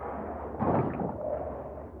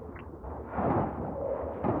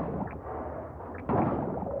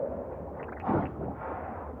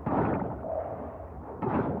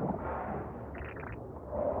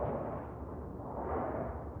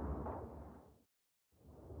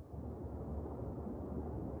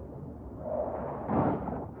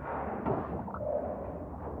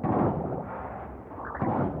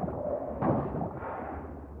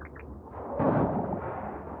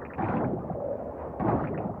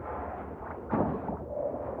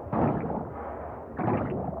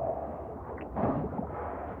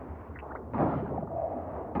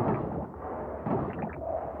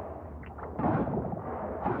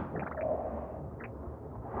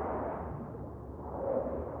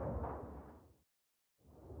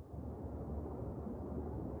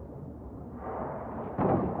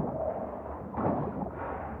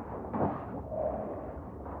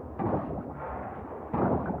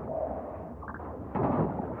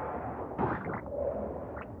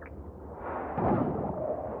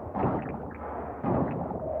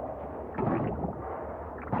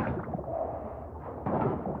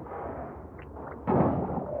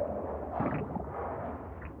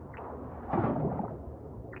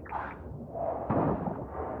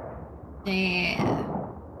 They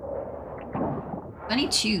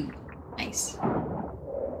 22. Nice.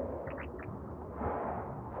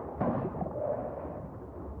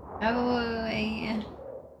 Oh,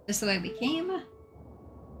 this the way we came?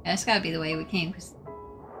 Yeah, it's gotta be the way we came, because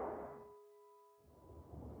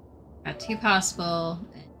got two possible,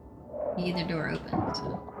 and neither door open,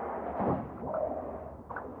 so.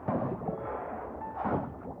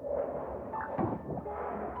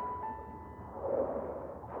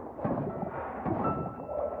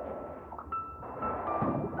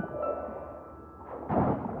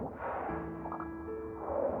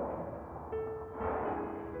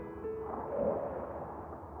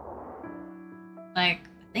 Like,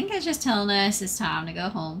 I think it's just telling us it's time to go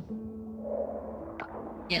home.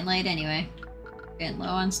 Getting late anyway. Getting low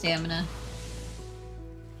on stamina.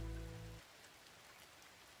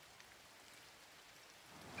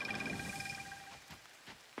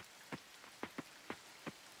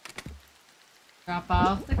 Drop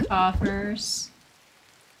off the coffers.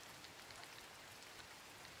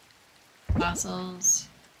 Fossils.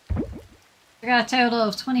 We got a total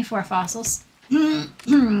of 24 fossils.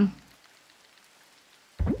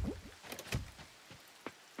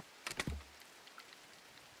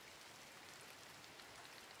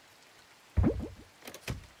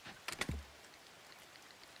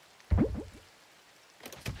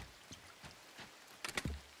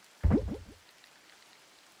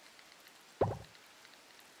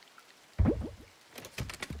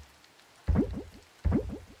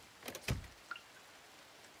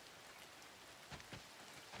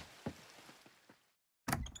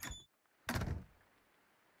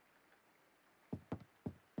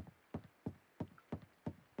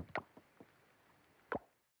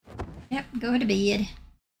 Yep, go to bed.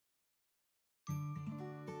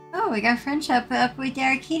 Oh, we got friendship up with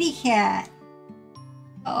our kitty cat.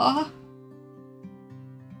 Oh,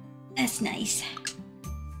 that's nice.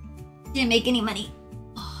 Didn't make any money.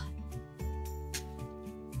 Oh.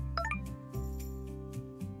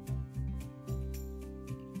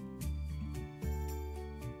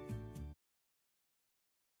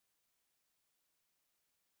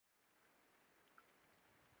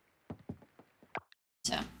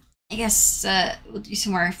 So, I guess we'll do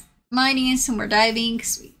some more mining and some more diving,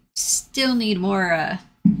 because we still need more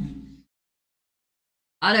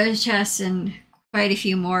auto chests and quite a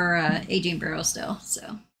few more aging barrels still,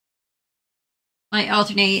 so might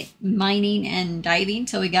alternate mining and diving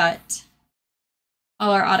till we got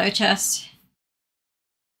all our auto chests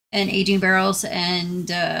and aging barrels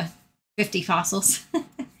and 50 fossils and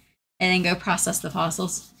then go process the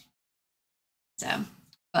fossils. So,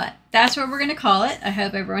 but that's what we're going to call it. I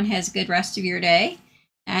hope everyone has a good rest of your day,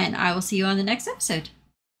 and I will see you on the next episode.